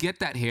 and you could get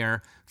that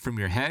hair from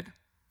your head,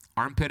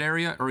 armpit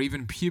area or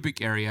even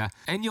pubic area,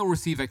 and you'll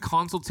receive a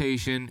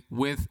consultation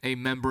with a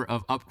member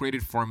of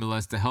Upgraded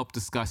Formulas to help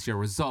discuss your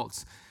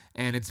results.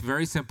 And it's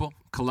very simple.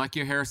 Collect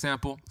your hair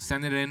sample,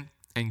 send it in,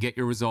 and get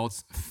your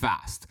results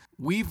fast.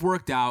 We've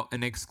worked out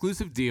an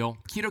exclusive deal,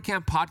 Keto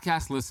Camp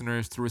podcast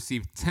listeners, to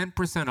receive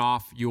 10%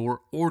 off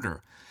your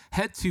order.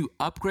 Head to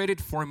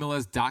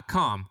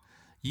upgradedformulas.com.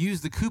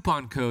 Use the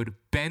coupon code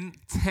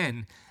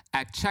BEN10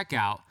 at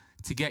checkout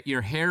to get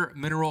your hair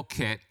mineral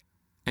kit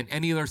and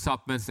any other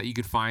supplements that you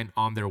could find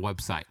on their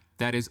website.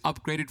 That is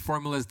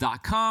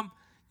upgradedformulas.com.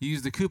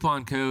 Use the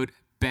coupon code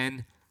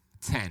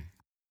BEN10.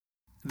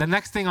 The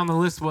next thing on the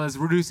list was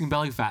reducing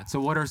belly fat.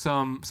 So what are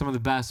some of the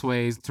best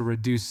ways to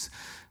reduce,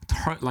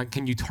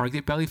 can you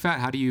target belly fat?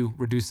 How do you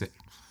reduce it?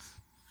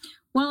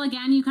 Well,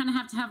 again, you kind of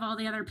have to have all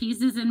the other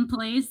pieces in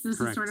place. This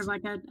Correct. is sort of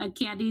like a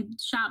candy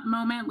shop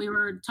moment. We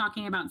were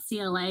talking about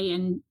CLA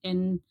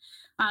in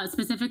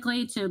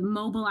specifically to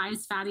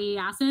mobilize fatty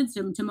acids,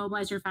 to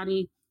mobilize your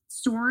fatty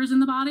stores in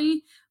the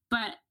body.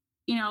 But,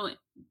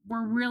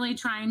 we're really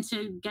trying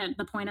to get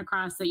the point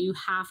across that you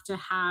have to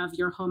have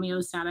your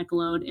homeostatic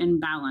load in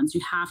balance.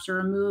 You have to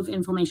remove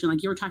inflammation,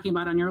 like you were talking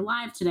about on your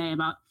live today,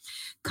 about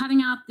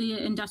cutting out the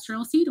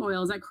industrial seed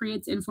oils that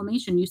creates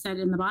inflammation, you said,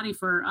 in the body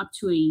for up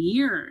to a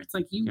year. It's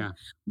like you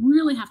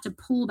really have to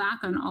pull back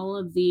on all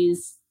of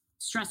these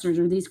stressors,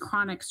 or these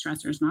chronic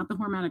stressors, not the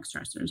hormetic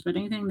stressors, but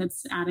anything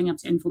that's adding up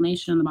to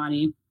inflammation in the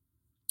body.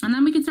 And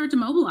then we can start to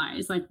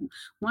mobilize. Like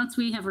once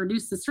we have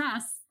reduced the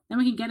stress, then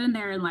we can get in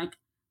there and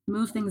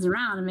move things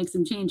around and make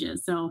some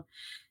changes. So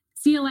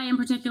CLA in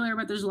particular,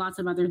 but there's lots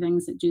of other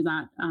things that do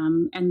that.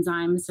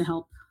 Enzymes to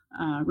help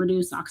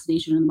reduce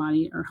oxidation in the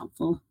body are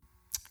helpful.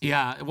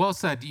 Yeah, well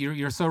said.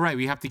 You're so right.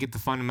 We have to get the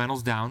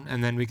fundamentals down,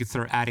 and then we could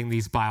start adding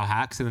these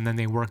biohacks, and then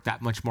they work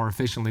that much more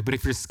efficiently. But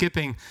if you're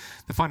skipping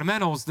the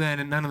fundamentals,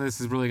 then none of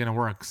this is really going to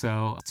work.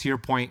 So to your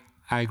point,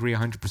 I agree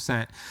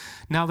 100%.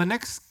 Now, the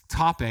next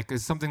topic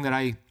is something that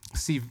I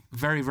see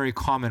very, very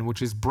common,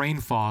 which is brain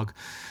fog.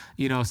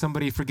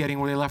 Somebody forgetting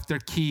where they left their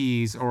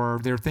keys, or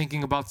they're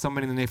thinking about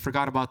somebody and they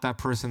forgot about that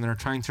person. They're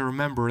trying to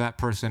remember that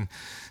person.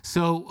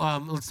 So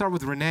let's start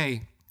with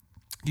Renee.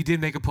 You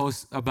did make a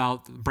post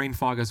about brain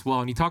fog as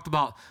well, and you talked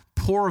about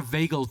poor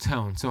vagal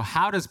tone. So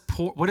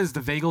what is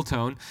the vagal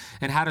tone,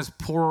 and how does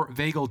poor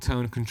vagal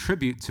tone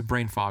contribute to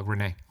brain fog,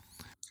 Renee?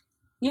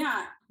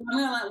 Yeah, I'm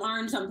going to let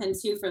Lauren jump in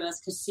too for this,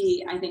 because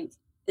she, I think,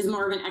 is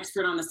more of an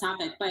expert on this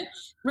topic. But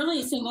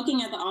really, so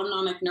looking at the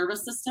autonomic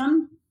nervous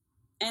system,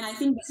 and I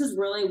think this is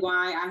really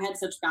why I had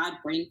such bad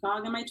brain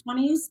fog in my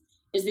 20s,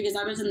 is because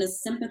I was in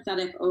this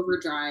sympathetic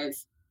overdrive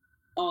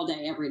all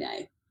day, every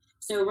day.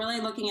 So really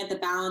looking at the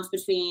balance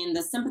between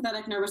the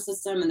sympathetic nervous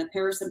system and the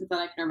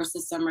parasympathetic nervous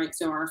system, right?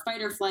 So our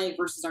fight or flight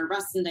versus our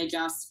rest and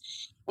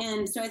digest.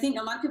 And so I think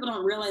a lot of people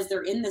don't realize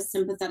they're in this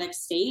sympathetic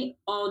state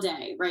all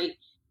day, right?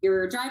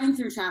 You're driving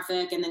through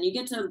traffic, and then you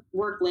get to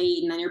work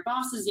late, and then your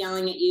boss is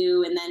yelling at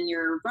you, and then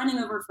you're running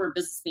over for a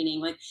business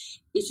meeting.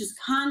 It's just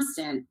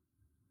constant.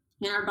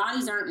 And our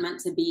bodies aren't meant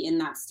to be in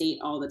that state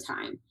all the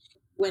time.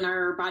 When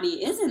our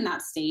body is in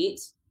that state,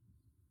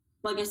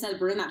 like I said,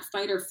 we're in that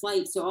fight or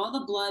flight. So all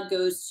the blood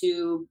goes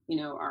to,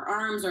 our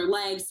arms, our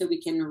legs, so we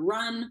can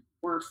run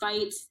or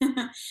fight,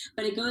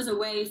 but it goes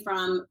away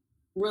from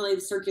really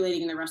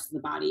circulating in the rest of the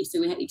body. So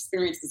we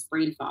experience this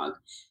brain fog.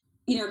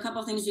 A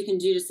couple of things you can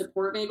do to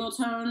support vagal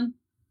tone: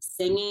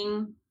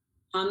 singing,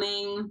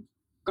 humming,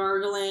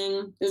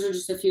 gargling. Those are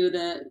just a few of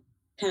the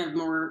kind of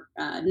more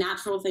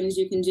natural things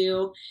you can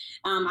do.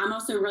 I'm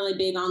also really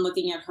big on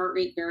looking at heart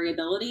rate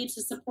variability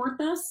to support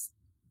this.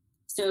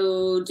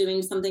 So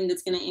doing something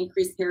that's going to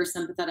increase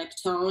parasympathetic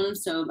tone.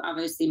 So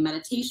obviously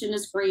meditation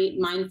is great,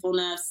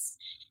 mindfulness,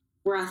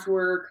 breath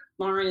work.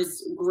 Lauren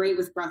is great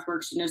with breath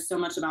work. She knows so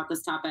much about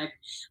this topic,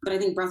 but I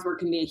think breath work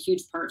can be a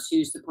huge part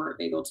to support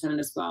vagal tone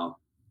as well.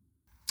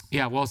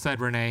 Yeah, well said,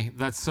 Renee.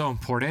 That's so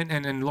important.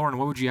 And Lauren,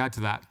 what would you add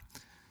to that?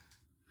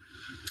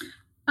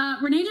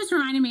 Renee just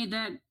reminded me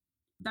that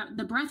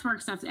the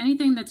breathwork stuff,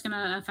 anything that's going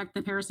to affect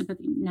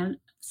the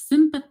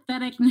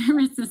sympathetic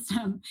nervous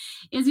system,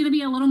 is going to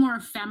be a little more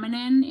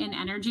feminine in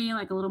energy,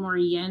 like a little more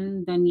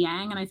yin than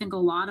yang. And I think a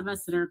lot of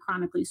us that are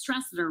chronically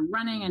stressed, that are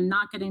running and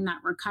not getting that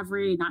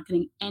recovery, not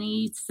getting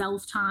any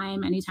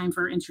self-time, any time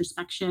for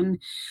introspection,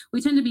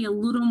 we tend to be a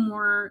little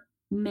more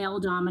male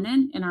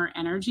dominant in our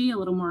energy, a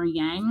little more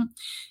yang.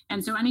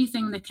 And so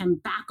anything that can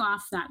back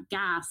off that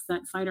gas,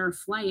 that fight or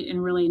flight,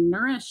 and really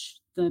nourish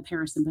the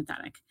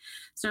parasympathetic.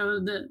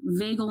 So the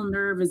vagal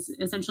nerve is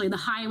essentially the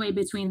highway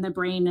between the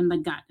brain and the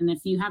gut. And if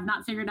you have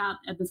not figured out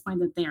at this point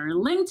that they are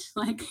linked,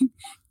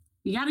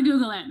 you got to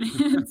Google it.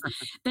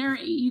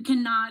 You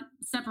cannot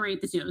separate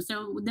the two.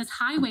 So this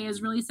highway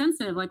is really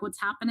sensitive. What's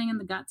happening in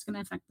the gut's going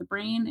to affect the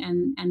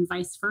brain, and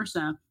vice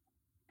versa.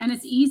 And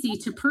it's easy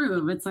to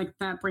prove. It's like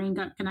that brain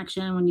gut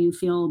connection when you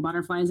feel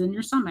butterflies in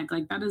your stomach.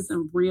 Like that is a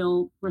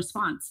real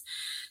response.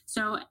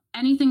 So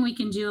anything we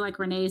can do, like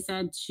Renee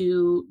said,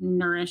 to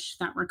nourish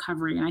that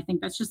recovery. And I think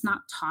that's just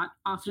not taught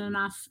often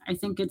enough. I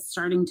think it's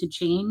starting to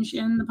change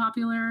in the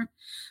popular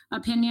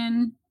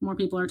opinion. More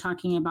people are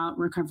talking about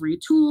recovery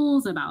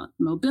tools, about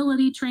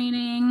mobility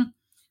training.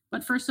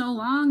 But for so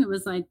long, it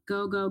was like,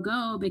 go, go,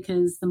 go,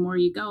 because the more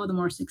you go, the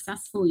more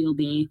successful you'll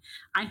be.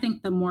 I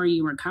think the more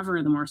you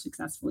recover, the more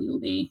successful you'll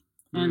be.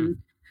 And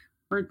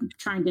we're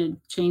trying to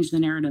change the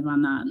narrative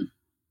on that.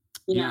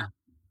 Yeah.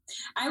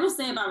 I will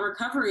say about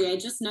recovery, I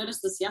just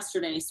noticed this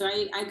yesterday. So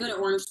I go to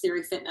Orange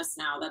Theory Fitness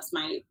now. That's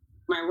my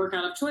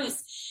workout of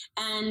choice.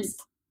 And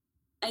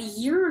a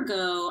year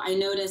ago, I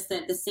noticed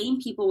that the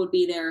same people would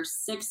be there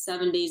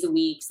 6-7 days a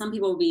week. Some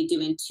people would be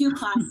doing 2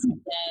 classes a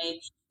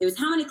day. It was,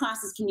 how many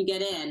classes can you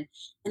get in?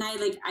 And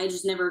I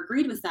just never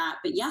agreed with that.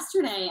 But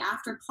yesterday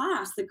after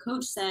class, the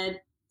coach said,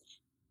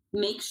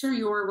 make sure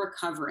you're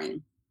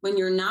recovering. When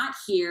you're not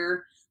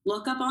here,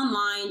 look up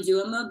online,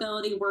 do a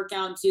mobility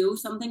workout, do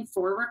something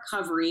for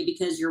recovery,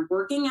 because you're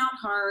working out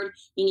hard.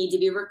 You need to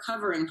be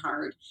recovering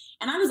hard.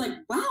 And I was like,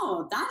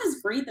 wow, that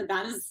is great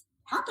that is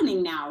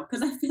happening now,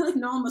 because I feel like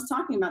no one was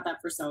talking about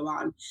that for so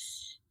long.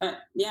 But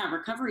yeah,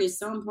 recovery is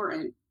so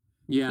important.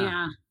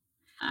 Yeah.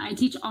 I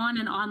teach on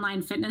an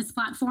online fitness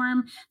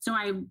platform. So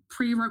I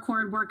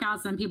pre-record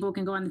workouts and people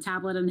can go on the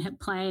tablet and hit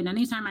play. And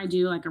anytime I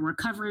do like a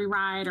recovery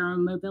ride or a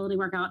mobility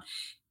workout,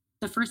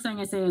 the first thing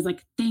I say is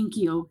like, thank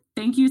you.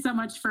 Thank you so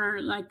much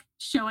for like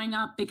showing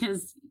up,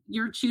 because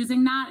you're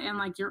choosing that and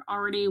like you're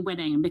already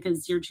winning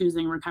because you're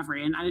choosing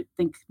recovery. And I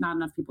think not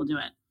enough people do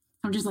it.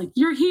 I'm just like,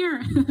 you're here.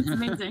 It's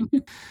amazing.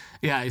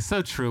 Yeah, it's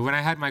so true. When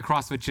I had my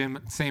CrossFit gym,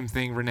 same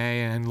thing,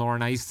 Renee and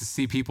Lauren, I used to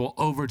see people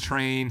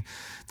overtrain.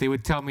 They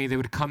would tell me they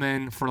would come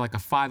in for like a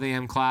 5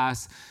 a.m.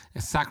 class,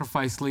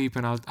 sacrifice sleep.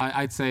 And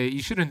I'd say,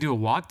 you shouldn't do a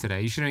WOD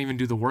today. You shouldn't even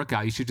do the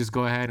workout. You should just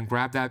go ahead and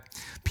grab that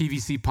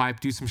PVC pipe,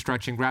 do some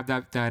stretching, grab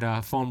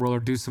that foam roller,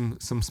 do some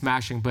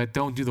smashing, but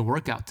don't do the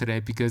workout today,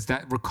 because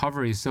that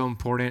recovery is so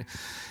important.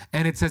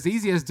 And it's as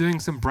easy as doing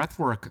some breath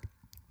work.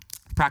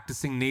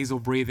 Practicing nasal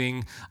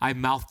breathing. I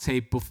mouth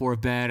tape before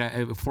bed.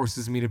 It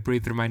forces me to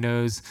breathe through my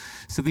nose.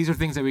 So these are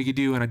things that we could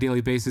do on a daily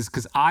basis,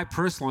 because I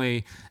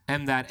personally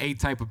am that A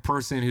type of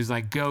person who's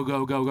like, go,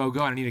 go, go, go,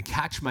 go. I need to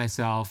catch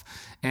myself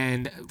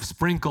and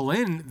sprinkle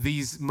in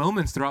these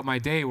moments throughout my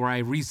day where I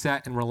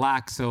reset and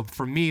relax. So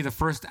for me, the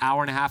first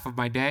hour and a half of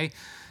my day,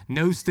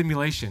 no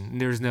stimulation.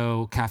 There's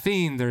no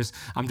caffeine.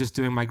 I'm just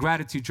doing my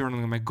gratitude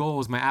journaling, my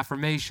goals, my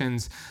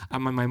affirmations.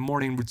 I'm on my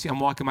morning routine. I'm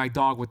walking my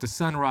dog with the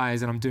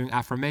sunrise and I'm doing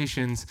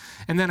affirmations.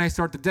 And then I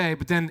start the day.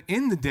 But then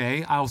in the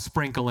day, I'll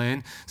sprinkle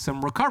in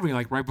some recovery.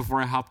 Like right before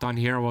I hopped on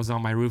here, I was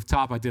on my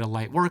rooftop. I did a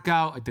light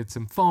workout. I did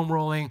some foam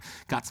rolling,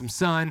 got some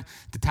sun,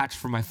 detached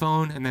from my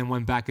phone, and then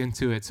went back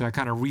into it. So I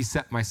kind of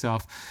reset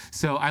myself.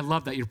 So I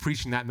love that you're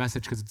preaching that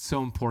message, because it's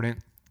so important.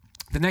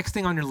 The next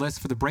thing on your list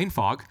for the brain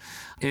fog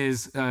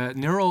is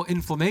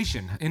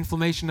neuroinflammation,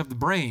 inflammation of the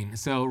brain.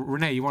 So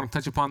Renee, you want to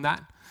touch upon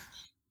that?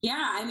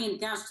 Yeah, I mean,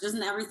 gosh,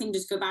 doesn't everything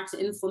just go back to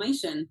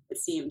inflammation, it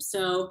seems?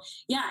 So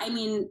yeah, I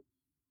mean,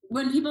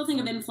 when people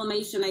think of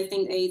inflammation, I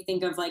think they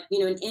think of like,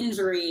 an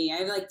injury.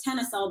 I have like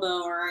tennis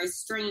elbow or I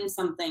strained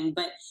something,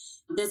 but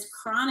this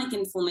chronic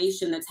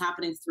inflammation that's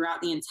happening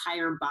throughout the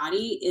entire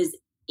body is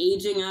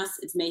aging us.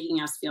 It's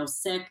making us feel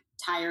sick,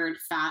 tired,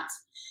 fat,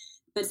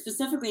 but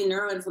specifically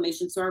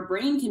neuroinflammation. So our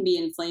brain can be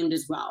inflamed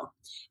as well.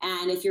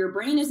 And if your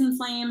brain is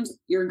inflamed,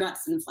 your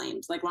gut's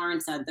inflamed. Like Lauren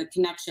said, the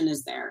connection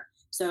is there.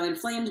 So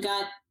inflamed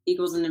gut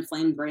equals an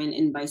inflamed brain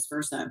and vice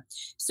versa.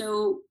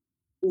 So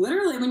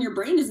literally when your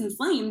brain is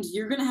inflamed,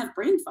 you're going to have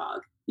brain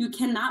fog. You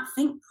cannot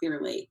think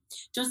clearly.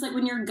 Just like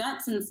when your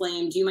gut's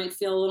inflamed, you might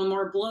feel a little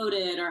more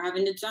bloated or have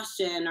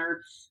indigestion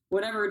or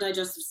whatever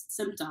digestive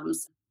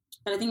symptoms.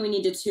 But I think we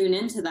need to tune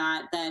into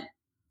that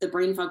the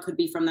brain fog could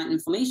be from that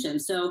inflammation.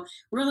 So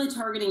really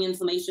targeting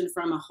inflammation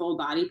from a whole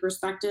body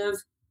perspective.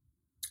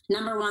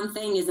 Number one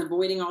thing is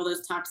avoiding all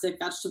those toxic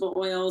vegetable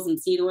oils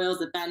and seed oils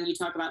that, Ben, you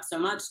talk about so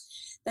much.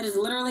 That is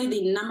literally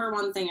the number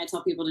one thing I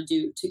tell people to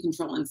do to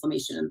control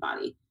inflammation in the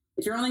body.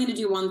 If you're only going to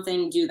do one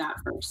thing, do that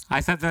first. I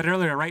said that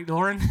earlier, right,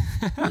 Lauren?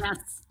 Yes.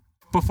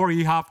 Before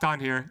you hopped on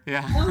here.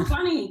 Yeah. So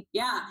funny.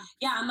 Yeah.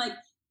 I'm like,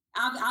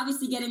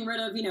 obviously getting rid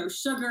of,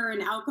 sugar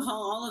and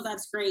alcohol, all of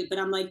that's great. But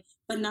I'm like,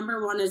 but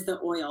number one is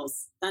the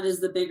oils. That is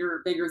the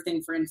bigger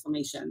thing for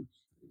inflammation.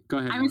 Go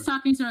ahead. I was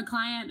talking to a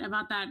client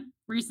about that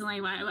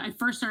recently. I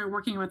first started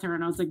working with her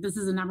and I was like, this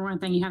is the number one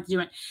thing, you have to do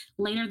it.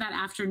 Later that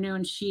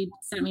afternoon, she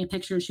sent me a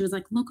picture. She was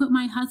like, look what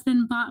my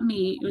husband bought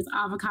me. It was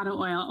avocado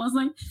oil. I was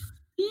like,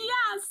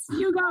 yes,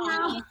 you go,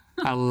 girl.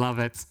 I love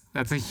it.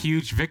 That's a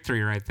huge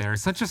victory right there.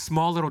 Such a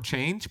small little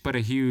change, but a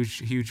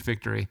huge, huge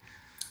victory.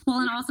 Well,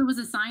 and also was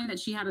a sign that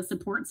she had a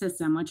support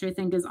system, which I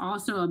think is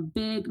also a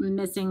big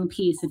missing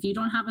piece. If you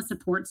don't have a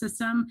support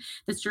system,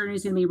 this journey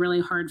is going to be really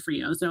hard for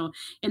you. So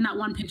in that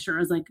one picture, I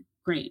was like,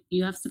 great.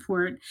 You have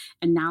support,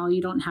 and now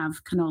you don't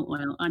have canola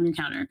oil on your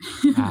counter.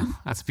 Wow,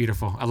 that's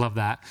beautiful. I love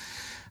that.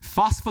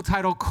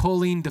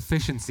 Phosphatidylcholine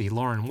deficiency.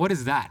 Lauren, what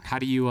is that? How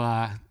do you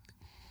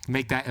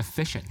make that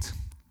efficient?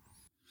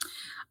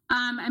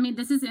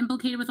 This is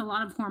implicated with a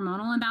lot of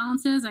hormonal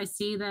imbalances. I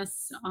see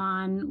this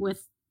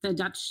with the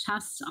Dutch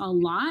test a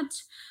lot.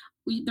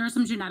 There are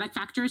some genetic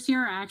factors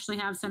here. I actually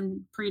have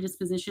some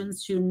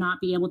predispositions to not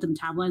be able to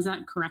metabolize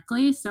that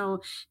correctly.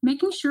 So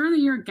making sure that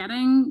you're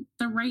getting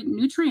the right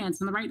nutrients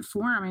in the right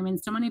form.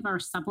 So many of our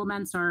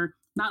supplements are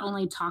not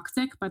only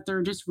toxic, but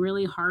they're just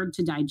really hard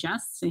to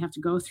digest. They have to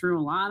go through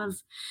a lot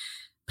of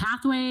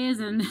pathways,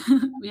 and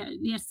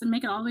you have to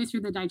make it all the way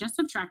through the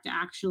digestive tract to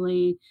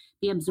actually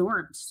be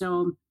absorbed.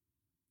 So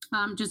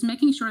just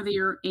making sure that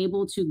you're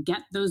able to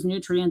get those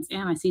nutrients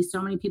in. I see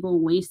so many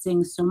people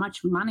wasting so much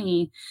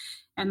money,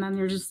 and then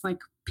they're just like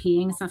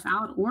peeing stuff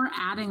out or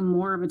adding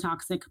more of a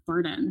toxic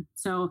burden.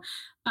 So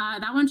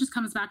that one just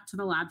comes back to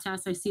the lab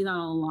test. I see that a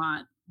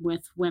lot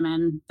with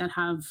women that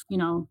have,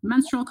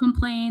 menstrual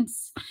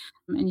complaints,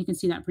 and you can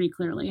see that pretty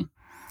clearly.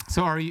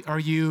 So are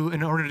you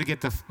in order to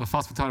get the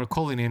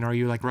phosphatidylcholine in, are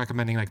you like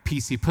recommending like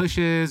PC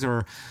pushes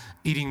or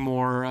eating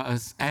more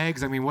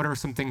eggs? What are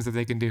some things that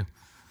they can do?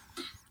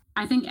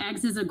 I think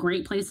eggs is a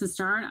great place to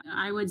start.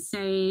 I would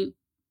say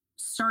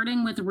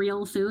starting with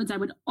real foods. I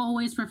would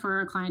always prefer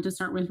a client to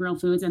start with real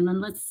foods, and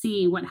then let's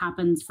see what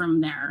happens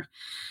from there.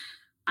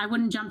 I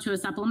wouldn't jump to a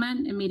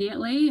supplement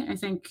immediately. I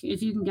think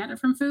if you can get it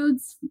from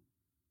foods,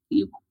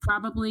 you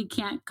probably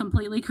can't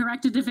completely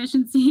correct a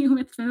deficiency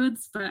with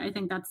foods, but I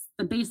think that's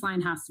the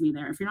baseline has to be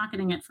there. If you're not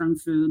getting it from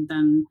food,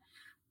 then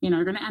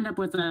you're going to end up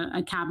with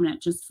a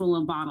cabinet just full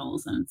of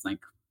bottles, and it's like,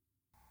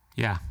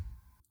 yeah,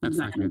 what's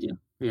that going to do?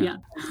 Yeah.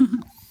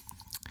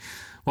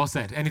 Well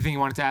said. Anything you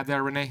wanted to add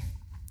there, Renee?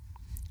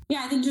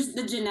 Yeah, I think just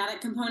the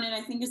genetic component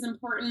I think is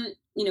important.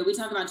 We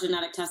talk about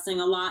genetic testing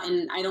a lot,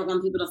 and I don't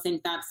want people to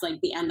think that's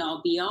like the end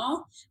all be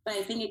all, but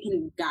I think it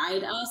can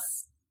guide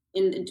us.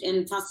 In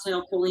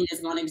phosphatidylcholine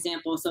is one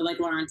example. So like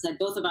Lauren said,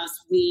 both of us,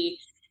 we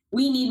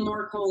need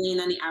more choline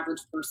than the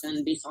average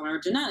person based on our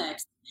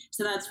genetics.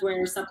 So that's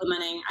where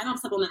supplementing, I don't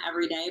supplement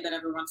every day, but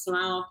every once in a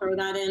while I'll throw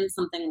that in,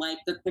 something like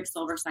the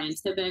Quicksilver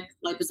Scientific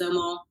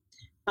liposomal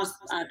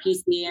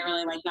PC. I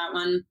really like that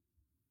one.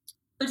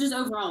 But just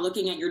overall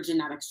looking at your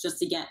genetics just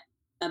to get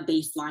a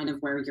baseline of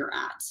where you're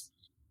at,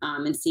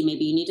 and see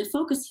maybe you need to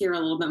focus here a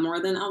little bit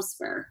more than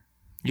elsewhere.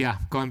 Yeah,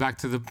 going back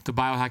to the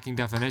biohacking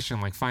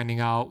definition, like finding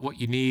out what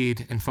you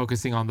need and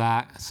focusing on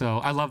that. So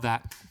I love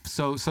that.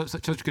 So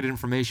such good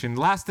information.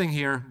 Last thing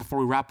here before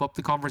we wrap up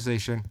the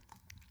conversation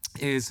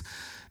is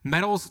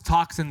metals,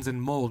 toxins,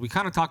 and mold. We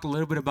kind of talked a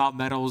little bit about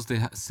metals,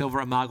 the silver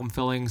amalgam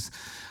fillings.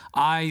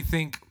 I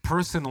think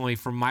personally,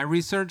 from my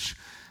research,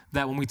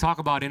 that when we talk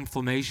about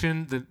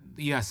inflammation,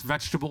 yes,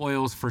 vegetable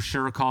oils for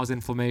sure cause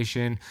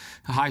inflammation.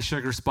 High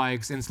sugar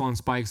spikes, insulin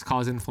spikes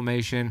cause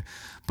inflammation.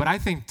 But I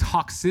think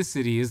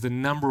toxicity is the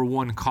number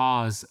one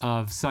cause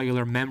of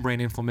cellular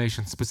membrane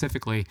inflammation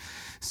specifically.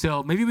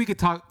 So maybe we could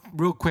talk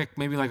real quick,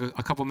 maybe like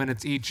a couple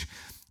minutes each.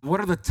 What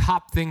are the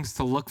top things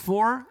to look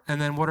for? And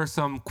then what are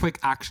some quick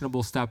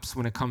actionable steps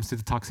when it comes to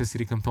the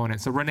toxicity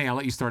component? So Renee, I'll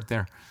let you start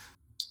there.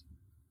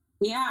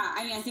 Yeah,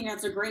 I think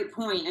that's a great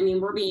point.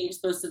 We're being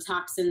exposed to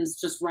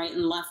toxins just right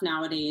and left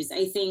nowadays.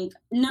 I think,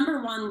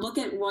 number one, look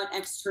at what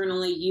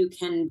externally you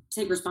can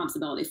take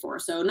responsibility for.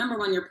 So number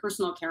one, your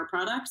personal care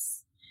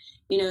products.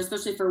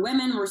 Especially for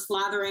women, we're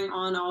slathering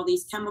on all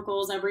these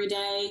chemicals every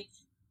day.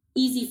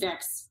 Easy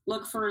fix.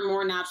 Look for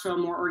more natural,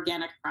 more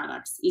organic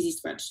products. Easy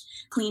switch.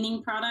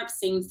 Cleaning products,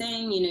 same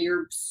thing.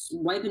 You're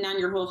wiping down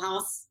your whole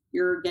house.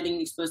 You're getting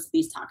exposed to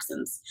these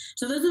toxins.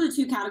 So those are the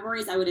two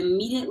categories I would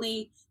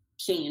immediately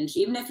change.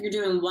 Even if you're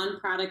doing one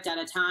product at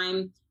a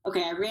time,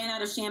 okay, I ran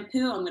out of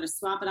shampoo, I'm going to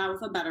swap it out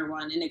with a better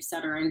one, and et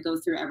cetera, and go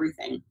through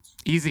everything.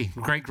 Easy.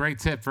 Great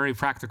tip. Very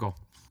practical.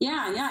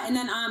 Yeah. And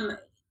then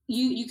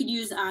you could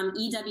use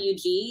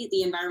EWG,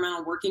 the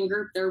Environmental Working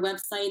Group, their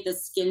website, the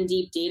Skin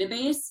Deep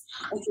database.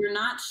 If you're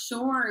not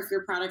sure if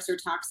your products are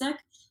toxic,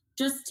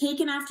 just take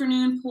an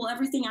afternoon, pull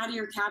everything out of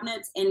your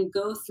cabinets and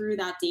go through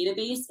that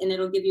database, and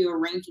it'll give you a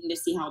ranking to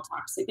see how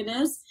toxic it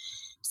is.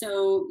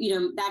 So,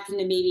 that can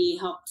maybe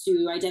help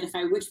to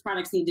identify which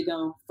products need to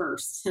go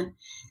first.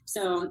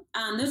 So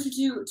those are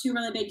two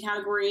really big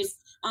categories.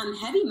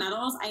 Heavy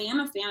metals, I am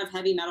a fan of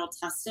heavy metal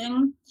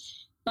testing,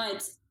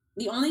 but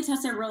the only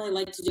test I really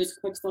like to do is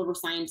Quicksilver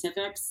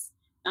Scientifics.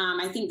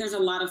 I think there's a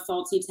lot of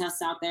faulty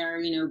tests out there,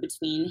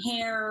 between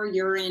hair,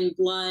 urine,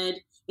 blood.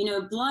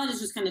 Blood is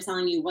just kind of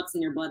telling you what's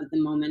in your blood at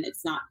the moment.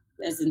 It's not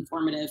as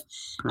informative.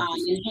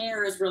 And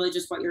hair is really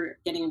just what you're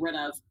getting rid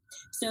of.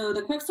 So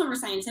the Quicksilver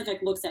Scientific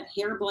looks at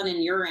hair, blood,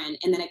 and urine,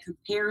 and then it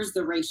compares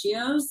the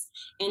ratios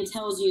and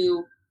tells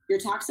you your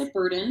toxic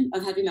burden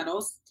of heavy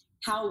metals,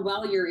 how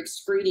well you're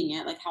excreting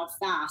it, like how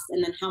fast,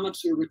 and then how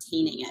much you're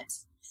retaining it.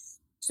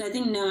 So I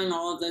think knowing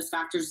all of those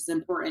factors is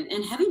important.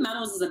 And heavy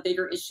metals is a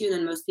bigger issue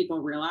than most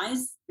people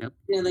realize. Yep.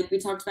 Like we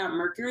talked about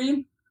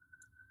mercury.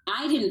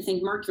 I didn't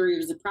think mercury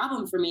was a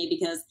problem for me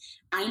because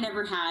I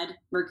never had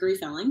mercury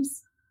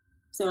fillings.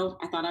 So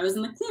I thought I was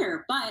in the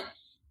clear. But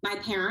my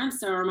parents,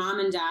 so our mom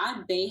and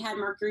dad, they had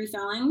mercury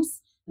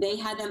fillings. They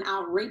had them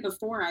out right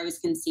before I was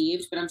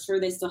conceived, but I'm sure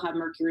they still have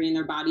mercury in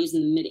their bodies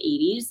in the mid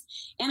 80s.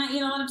 And I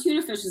ate a lot of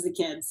tuna fish as a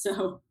kid.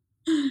 So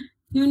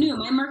who knew?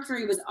 My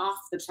mercury was off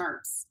the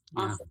charts.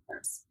 Off the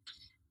charts.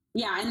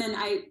 Yeah. And then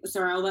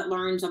I'll let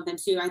Lauren jump in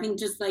too. I think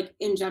just like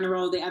in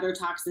general, the other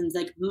toxins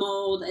like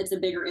mold, it's a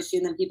bigger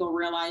issue than people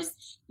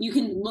realize. You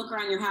can look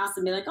around your house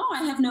and be like, oh,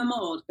 I have no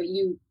mold, but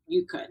you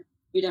could.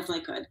 You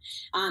definitely could.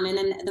 And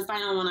then the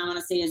final one I want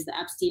to say is the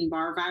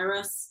Epstein-Barr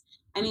virus.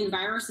 I mean,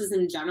 viruses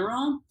in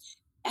general,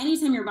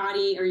 anytime your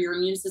body or your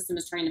immune system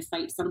is trying to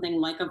fight something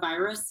like a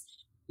virus,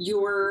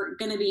 you're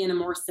going to be in a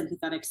more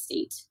sympathetic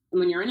state. And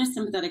when you're in a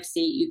sympathetic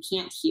state, you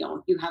can't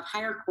heal. You have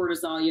higher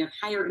cortisol, you have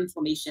higher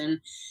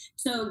inflammation.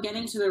 So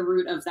getting to the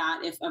root of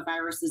that, if a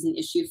virus is an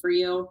issue for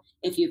you,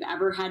 if you've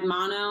ever had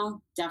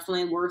mono,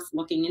 definitely worth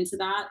looking into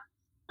that,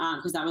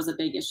 because that was a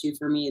big issue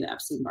for me, the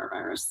Epstein-Barr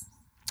virus.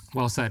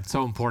 Well said.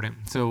 So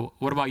important. So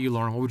what about you,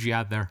 Lauren? What would you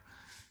add there?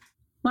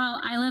 Well,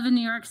 I live in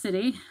New York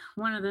City,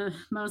 one of the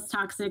most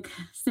toxic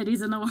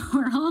cities in the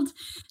world.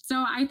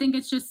 So I think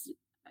it's just,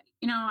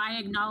 I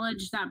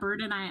acknowledge that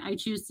burden. I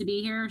choose to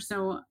be here.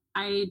 So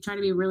I try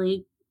to be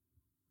really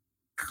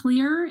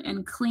clear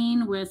and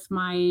clean with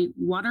my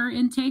water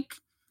intake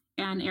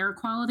and air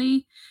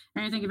quality.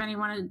 And I think if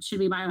anyone should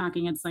be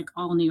biohacking, it's like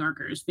all New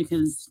Yorkers,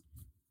 because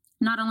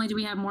not only do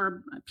we have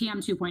more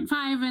PM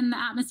 2.5 in the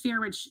atmosphere,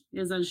 which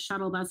is a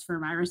shuttle bus for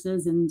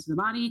viruses into the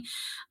body,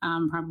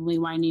 probably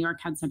why New York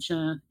had such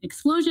a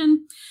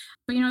explosion.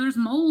 But, there's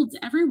molds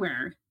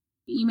everywhere.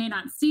 You may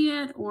not see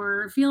it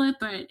or feel it,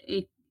 but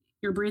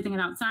you're breathing it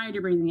outside,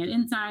 you're breathing it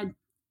inside.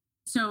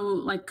 So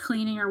like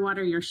cleaning your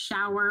water, your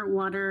shower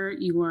water,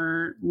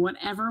 your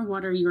whatever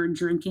water you're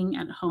drinking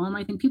at home.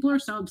 I think people are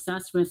so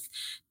obsessed with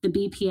the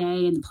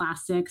BPA and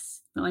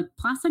plastics, but like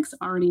plastic's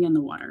already in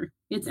the water.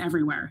 It's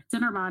everywhere. It's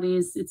in our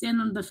bodies. It's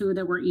in the food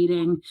that we're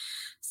eating.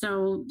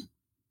 So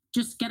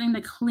just getting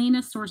the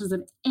cleanest sources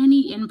of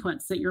any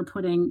inputs that you're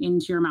putting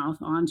into your mouth,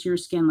 onto your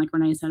skin, like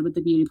Renee said, with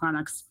the beauty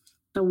products,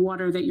 the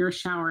water that you're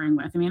showering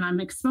with. I mean, I'm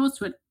exposed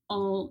to it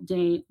all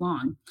day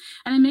long.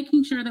 And then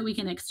making sure that we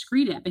can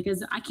excrete it,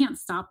 because I can't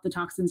stop the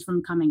toxins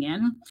from coming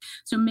in.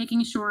 So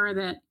making sure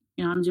that,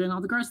 I'm doing all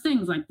the gross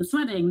things like the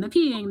sweating, the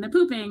peeing, the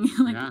pooping,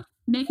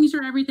 making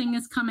sure everything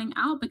is coming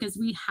out, because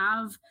we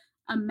have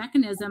a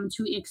mechanism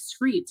to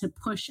excrete, to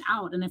push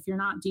out. And if you're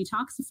not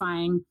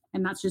detoxifying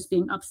and that's just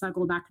being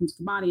upcycled back into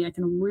the body, it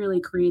can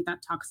really create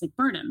that toxic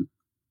burden.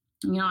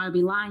 I'd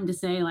be lying to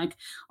say like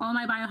all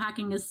my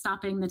biohacking is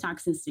stopping the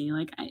toxicity.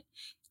 Like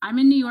I'm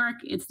in New York,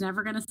 it's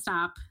never going to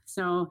stop.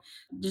 So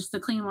just the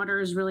clean water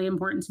is really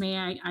important to me.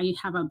 I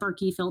have a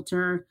Berkey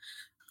filter.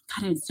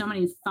 God, I had so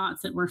many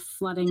thoughts that were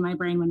flooding my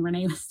brain when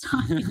Renee was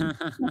talking.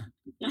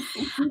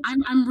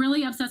 I'm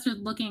really obsessed with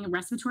looking at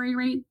respiratory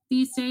rate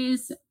these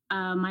days.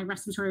 My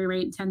respiratory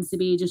rate tends to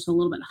be just a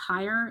little bit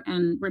higher.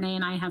 And Renee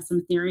and I have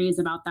some theories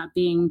about that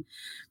being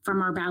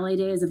from our ballet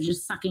days of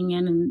just sucking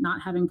in and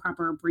not having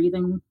proper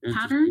breathing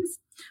patterns.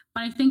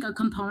 But I think a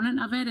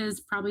component of it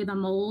is probably the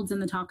molds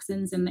and the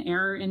toxins in the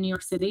air in New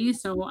York City.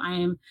 So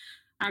I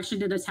actually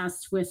did a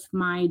test with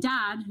my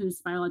dad,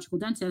 who's a biological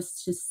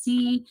dentist, to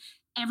see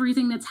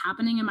everything that's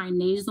happening in my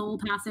nasal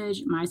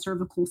passage, my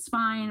cervical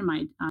spine,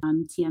 my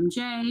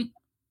TMJ.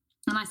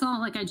 And I saw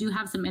like I do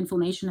have some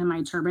inflammation in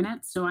my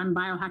turbinate. So I'm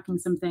biohacking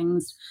some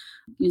things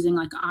using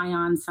like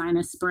ion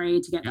sinus spray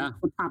to get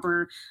the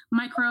proper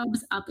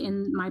microbes up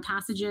in my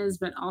passages,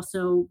 but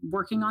also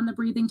working on the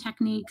breathing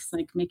techniques,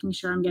 like making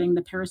sure I'm getting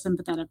the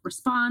parasympathetic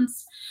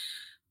response.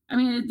 I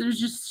mean, there's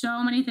just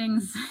so many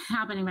things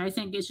happening. I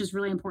think it's just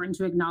really important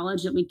to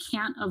acknowledge that we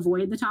can't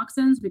avoid the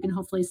toxins. We can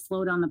hopefully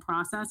slow down the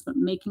process, but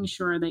making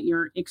sure that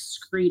you're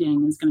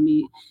excreting is going to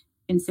be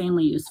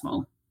insanely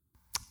useful.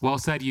 Well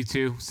said, you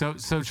two. So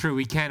true.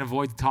 We can't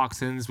avoid the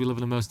toxins. We live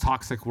in the most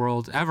toxic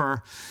world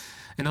ever.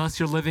 And unless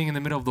you're living in the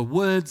middle of the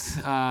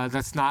woods,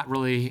 that's not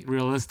really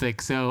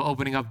realistic. So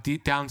opening up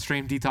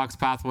downstream detox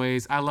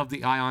pathways. I love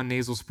the ion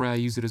nasal spray. I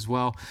use it as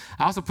well.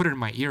 I also put it in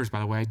my ears, by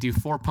the way. I do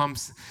 4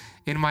 pumps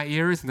in my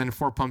ears and then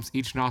 4 pumps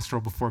each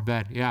nostril before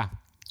bed. Yeah.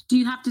 Do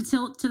you have to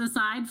tilt to the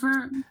side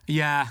for?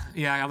 Yeah.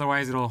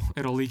 Otherwise, it'll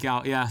leak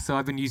out. Yeah. So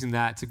I've been using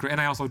that. It's great. And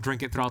I also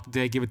drink it throughout the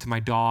day. Give it to my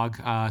dog.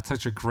 It's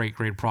such a great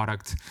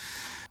product.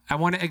 I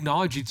want to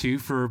acknowledge you two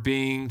for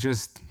being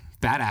just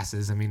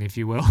badasses, I mean, if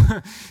you will,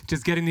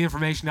 just getting the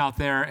information out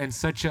there in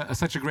such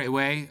a great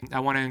way. I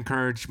want to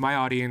encourage my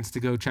audience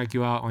to go check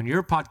you out on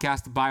your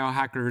podcast, the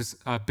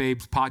Biohackers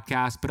Babes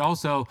podcast, but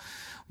also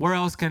where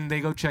else can they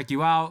go check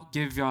you out?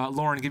 Give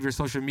Lauren, give your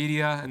social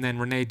media, and then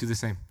Renee, do the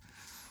same.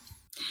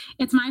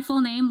 It's my full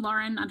name,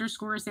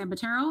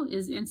 Lauren_Sambatero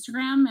is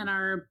Instagram, and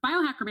our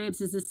Biohacker Babes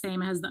is the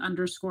same as the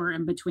underscore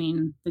in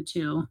between the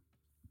two.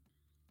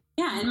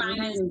 Yeah, and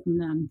mine is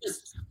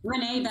just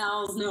Renee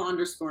Bells, no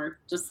underscore,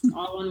 just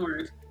all one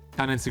word.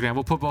 On Instagram.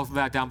 We'll put both of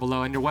that down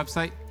below. And your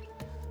website?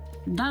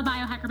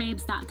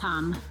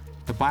 Thebiohackerbabes.com.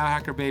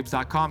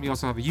 thebiohackerbabes.com. You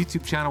also have a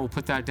YouTube channel. We'll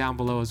put that down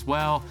below as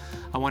well.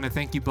 I want to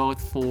thank you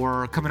both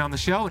for coming on the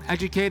show and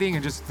educating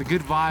and just the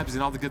good vibes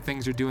and all the good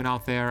things you're doing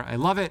out there. I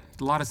love it.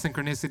 A lot of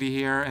synchronicity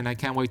here, and I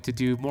can't wait to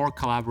do more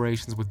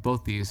collaborations with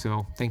both of you.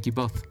 So thank you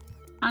both.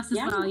 Us as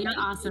well. You're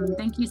awesome.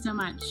 Thank you so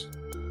much.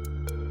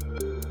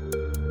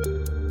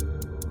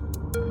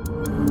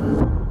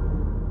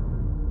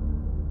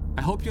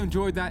 I hope you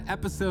enjoyed that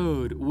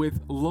episode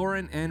with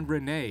Lauren and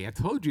Renee. I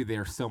told you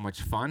they're so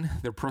much fun.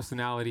 Their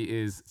personality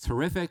is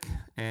terrific,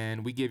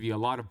 and we give you a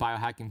lot of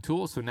biohacking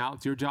tools. So now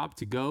it's your job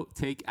to go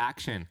take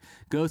action.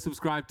 Go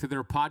subscribe to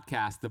their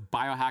podcast, the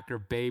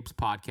Biohacker Babes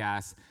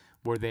podcast,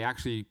 where they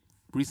actually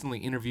recently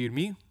interviewed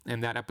me,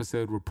 and that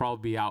episode will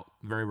probably be out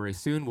very, very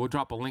soon. We'll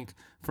drop a link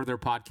for their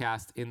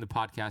podcast in the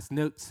podcast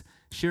notes.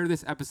 Share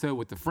this episode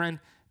with a friend.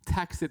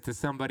 Text it to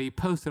somebody,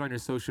 post it on your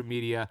social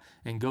media,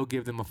 and go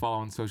give them a follow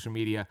on social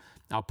media.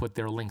 I'll put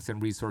their links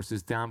and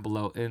resources down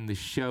below in the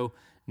show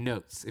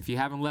notes. If you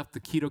haven't left the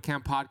Keto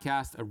Camp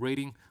podcast a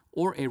rating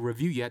or a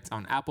review yet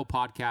on Apple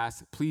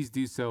Podcasts, please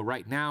do so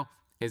right now,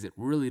 as it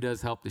really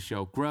does help the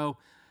show grow.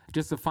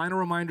 Just a final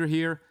reminder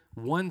here,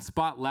 one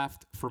spot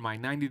left for my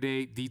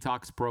 90-day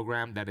detox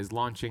program that is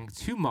launching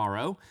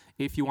tomorrow.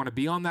 If you want to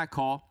be on that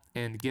call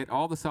and get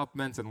all the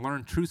supplements and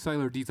learn true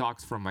cellular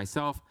detox from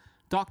myself,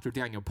 Dr.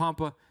 Daniel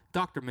Pompa,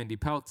 Dr. Mindy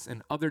Peltz,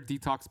 and other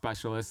detox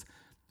specialists,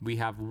 we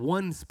have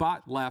one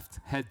spot left.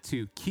 Head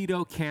to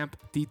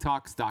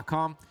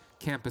ketocampdetox.com.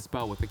 Camp is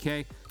spelled with a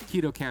K.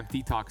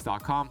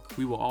 ketocampdetox.com.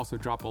 We will also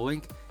drop a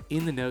link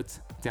in the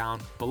notes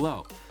down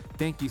below.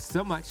 Thank you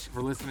so much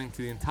for listening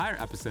to the entire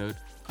episode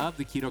of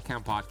the Keto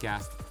Camp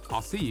podcast.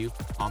 I'll see you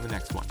on the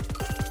next one.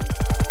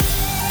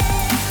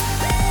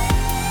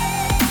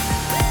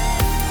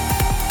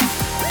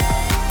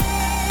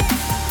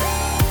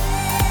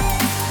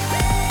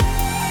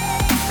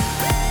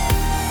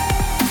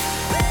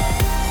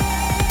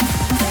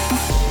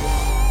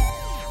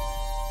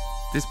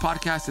 This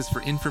podcast is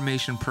for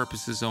information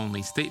purposes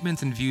only.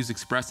 Statements and views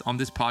expressed on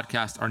this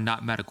podcast are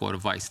not medical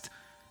advice.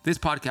 This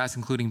podcast,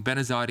 including Ben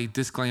Azadi,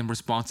 disclaim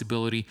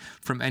responsibility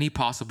from any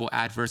possible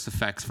adverse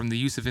effects from the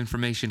use of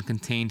information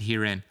contained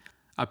herein.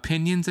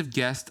 Opinions of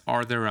guests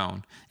are their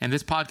own, and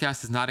this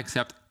podcast does not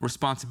accept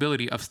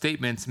responsibility of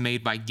statements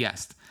made by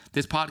guests.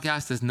 This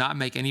podcast does not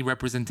make any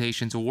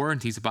representations or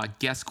warranties about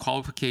guest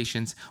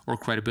qualifications or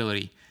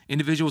credibility.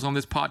 Individuals on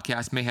this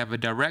podcast may have a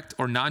direct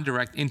or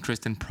non-direct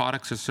interest in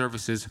products or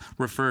services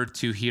referred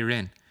to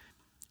herein.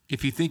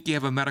 If you think you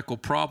have a medical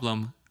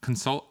problem,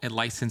 consult a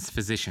licensed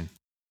physician.